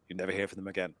about you. You never hear from them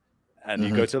again. And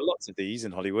you go to lots of these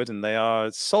in Hollywood, and they are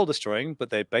soul destroying, but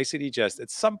they're basically just at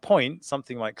some point,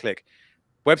 something might click.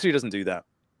 Web3 doesn't do that.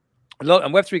 And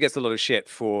Web3 gets a lot of shit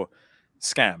for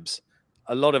scams.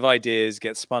 A lot of ideas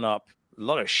get spun up. A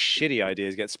lot of shitty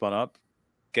ideas get spun up,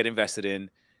 get invested in,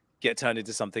 get turned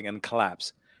into something and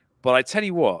collapse. But I tell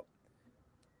you what,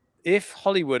 if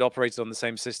Hollywood operated on the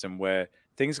same system where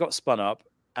things got spun up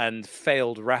and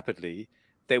failed rapidly,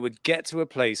 they would get to a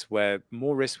place where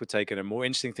more risks were taken and more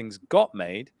interesting things got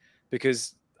made,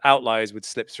 because outliers would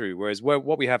slip through. Whereas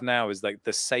what we have now is like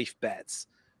the safe bets,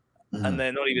 and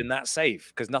they're not even that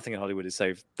safe, because nothing in Hollywood is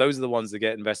safe. Those are the ones that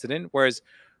get invested in. Whereas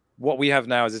what we have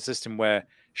now is a system where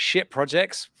shit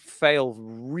projects fail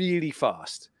really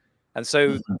fast. And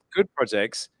so good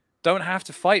projects don't have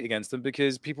to fight against them,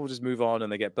 because people just move on and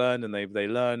they get burned and they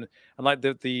learn. And like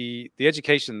the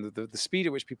education, the speed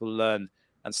at which people learn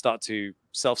and start to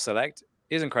self-select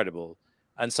is incredible.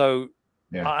 And so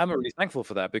I'm really thankful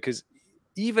for that, because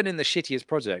even in the shittiest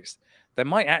projects, there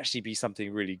might actually be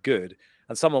something really good,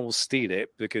 and someone will steal it,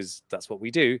 because that's what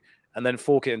we do, and then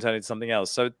fork it and turn it into something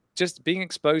else. So just being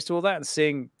exposed to all that and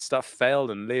seeing stuff fail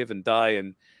and live and die,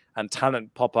 and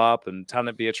talent pop up and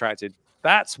talent be attracted,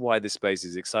 that's why this space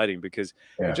is exciting, because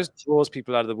it just draws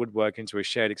people out of the woodwork into a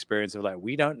shared experience of like,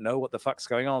 we don't know what the fuck's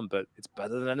going on, but it's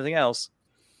better than anything else.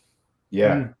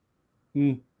 Yeah,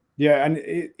 and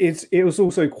it was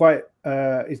also quite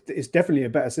it's definitely a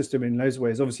better system in loads of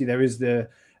ways. Obviously, there is the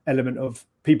element of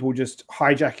people just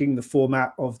hijacking the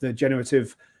format of the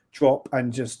generative drop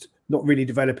and just not really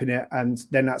developing it, and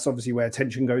then that's obviously where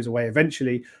attention goes away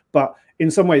eventually. But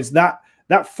in some ways, that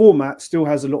format still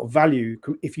has a lot of value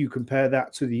if you compare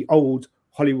that to the old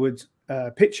Hollywood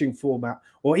pitching format,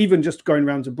 or even just going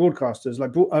around to broadcasters.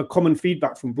 Like common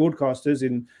feedback from broadcasters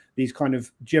in these kind of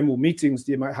general meetings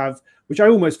that you might have, which I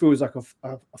almost feel is like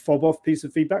a fob off piece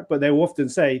of feedback, but they will often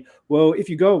say, well, if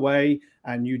you go away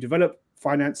and you develop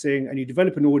financing and you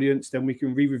develop an audience, then we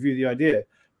can re-review the idea.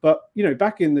 But you know,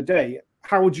 back in the day,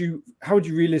 how would you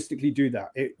realistically do that?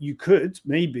 You could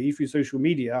maybe through social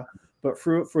media, but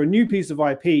for a new piece of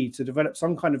IP to develop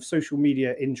some kind of social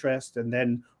media interest and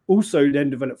then also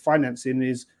develop financing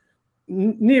is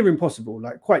near impossible,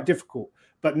 like quite difficult.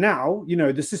 But now, you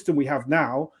know, the system we have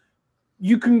now,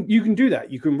 you can do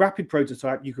that. You can rapid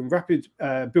prototype, you can rapid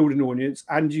build an audience,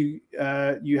 and you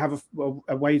have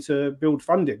a way to build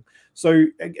funding. So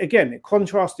again,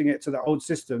 contrasting it to the old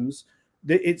systems,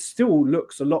 it still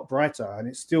looks a lot brighter, and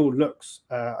it still looks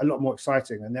a lot more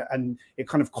exciting, and it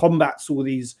kind of combats all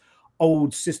these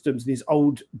old systems, these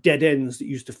old dead ends that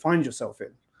you used to find yourself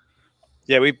in.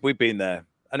 Yeah, we've been there,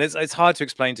 and it's hard to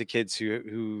explain to kids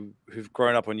who've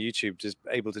grown up on YouTube, just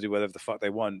able to do whatever the fuck they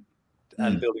want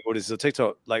and building audiences on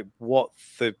TikTok, like what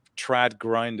the trad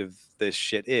grind of this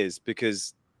shit is.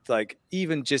 Because like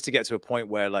even just to get to a point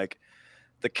where like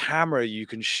the camera you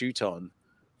can shoot on,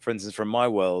 for instance, from my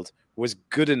world, was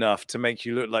good enough to make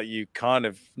you look like you kind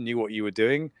of knew what you were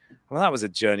doing. Well, that was a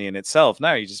journey in itself.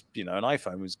 Now you just, you know, an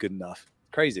iPhone was good enough.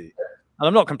 Crazy. And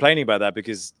I'm not complaining about that,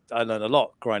 because I learned a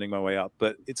lot grinding my way up.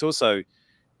 But it's also,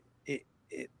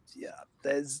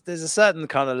 there's a certain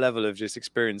kind of level of just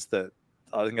experience that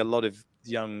I think a lot of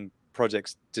young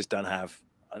projects just don't have.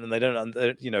 And they don't,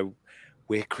 you know,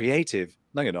 we're creative.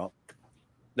 No, you're not.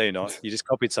 No, you're not. You just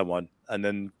copied someone and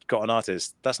then got an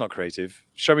artist. That's not creative.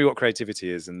 Show me what creativity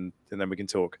is, and then we can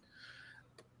talk.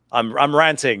 I'm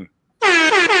ranting.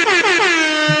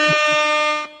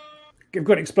 I've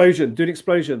got an explosion. Do an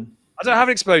explosion. I don't have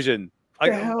an explosion.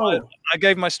 I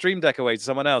gave my stream deck away to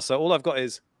someone else, so all I've got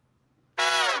is.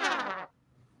 Oh,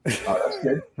 that's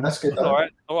good. That's good. All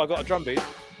right. Oh, I got a drum beat.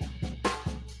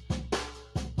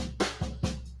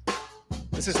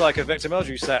 This is like a Victor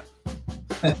Meldrew set.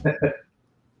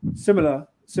 Similar.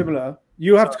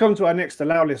 You have to come to our next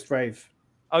Allow List rave.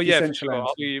 Oh yeah, for sure.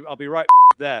 I'll be right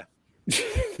there.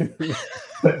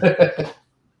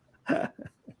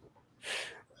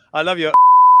 I love you.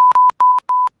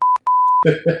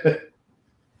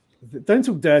 Don't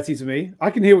talk dirty to me.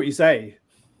 I can hear what you say.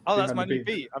 Oh, that's my new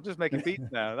beat. I'm just making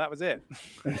beats now. That was it.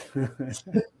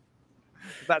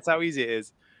 That's how easy it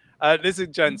is.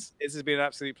 Listen, gents, this has been an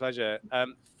absolute pleasure.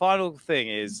 Final thing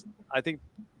is, I think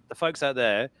the folks out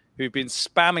there who've been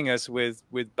spamming us with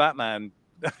Batman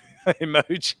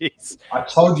emojis. I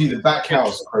told you the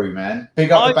Backhouse crew, man.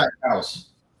 Big up the Backhouse.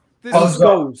 The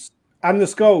skulls and the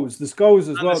skulls as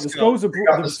well. The skulls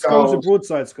are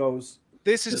Broadside skulls.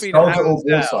 This has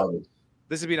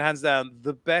been hands down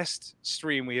the best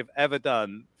stream we have ever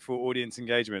done for audience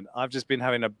engagement. I've just been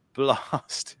having a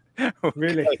blast.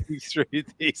 Really through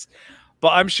these, but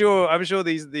I'm sure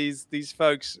these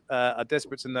folks are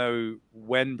desperate to know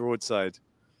when Broadside.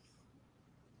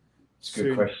 It's a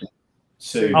good question.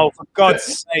 Soon. Oh, for God's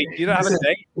sake, you don't have a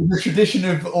date. The tradition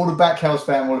of all the Backhouse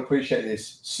fan will appreciate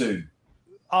this soon.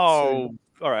 Oh, soon.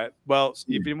 All right. Well,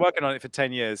 you've been working on it for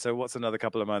 10 years, so what's another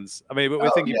couple of months? I mean,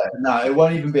 we're thinking. Yeah. No, it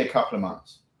won't even be a couple of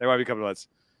months. There won't be a couple of months.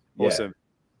 Awesome.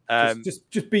 Yeah.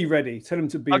 Just be ready. Tell them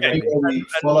to be ready.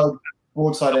 Follow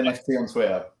Broadside NFT on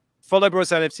Twitter. Follow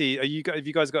Broadside NFT. Have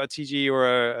you guys got a TG or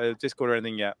a Discord or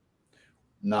anything yet?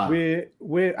 No.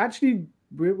 We're actually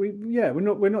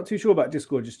we're not too sure about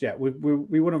Discord just yet. We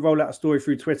want to roll out a story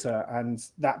through Twitter and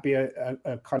that be a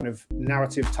kind of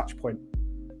narrative touch point.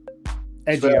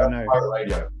 Edgy, I know. Pirate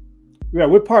Radio. Yeah,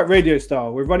 we're pirate radio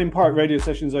style. We're running pirate radio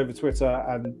sessions over Twitter,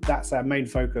 and that's our main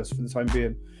focus for the time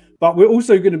being. But we're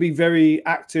also going to be very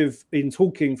active in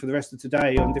talking for the rest of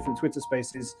today on different Twitter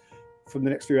spaces from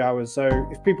the next few hours. So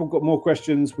if people got more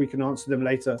questions, we can answer them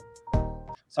later.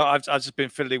 So I've just been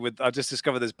fiddling with. I just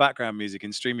discovered this background music in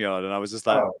StreamYard, and I was just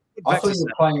like, I thought you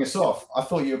were playing us off. I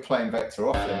thought you were playing Vector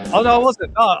off. Oh no, I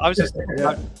wasn't. No, I was just.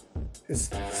 It's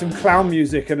some clown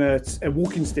music and a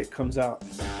walking stick comes out.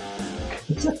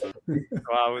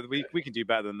 Well, we can do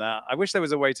better than that. I wish there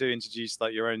was a way to introduce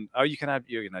like your own. Oh, you can add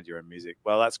your own music.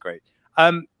 Well, that's great.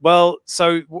 Well,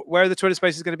 so where are the Twitter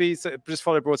spaces going to be? So just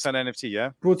follow Broadside NFT, yeah.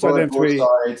 Broadside NFT.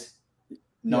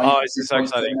 Oh, this is so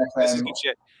exciting. This is good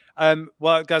shit.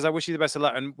 Well, guys, I wish you the best of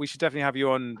luck, and we should definitely have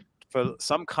you on for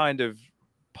some kind of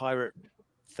pirate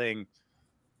thing.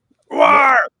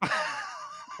 War!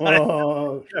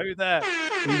 Oh, go there.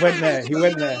 He went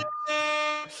there.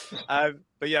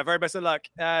 But yeah, very best of luck.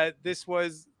 This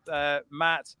was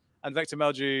Matt and Victor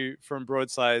Meldrew from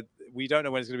Broadside. We don't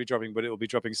know when it's going to be dropping, but it will be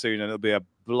dropping soon, and it'll be a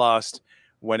blast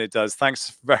when it does.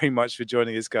 Thanks very much for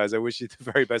joining us, guys. I wish you the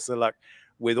very best of luck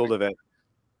with all of it.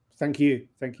 Thank you,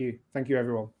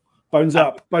 everyone. Bones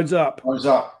up, bones up, bones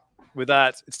up. With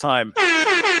that, it's time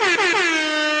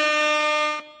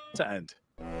to end.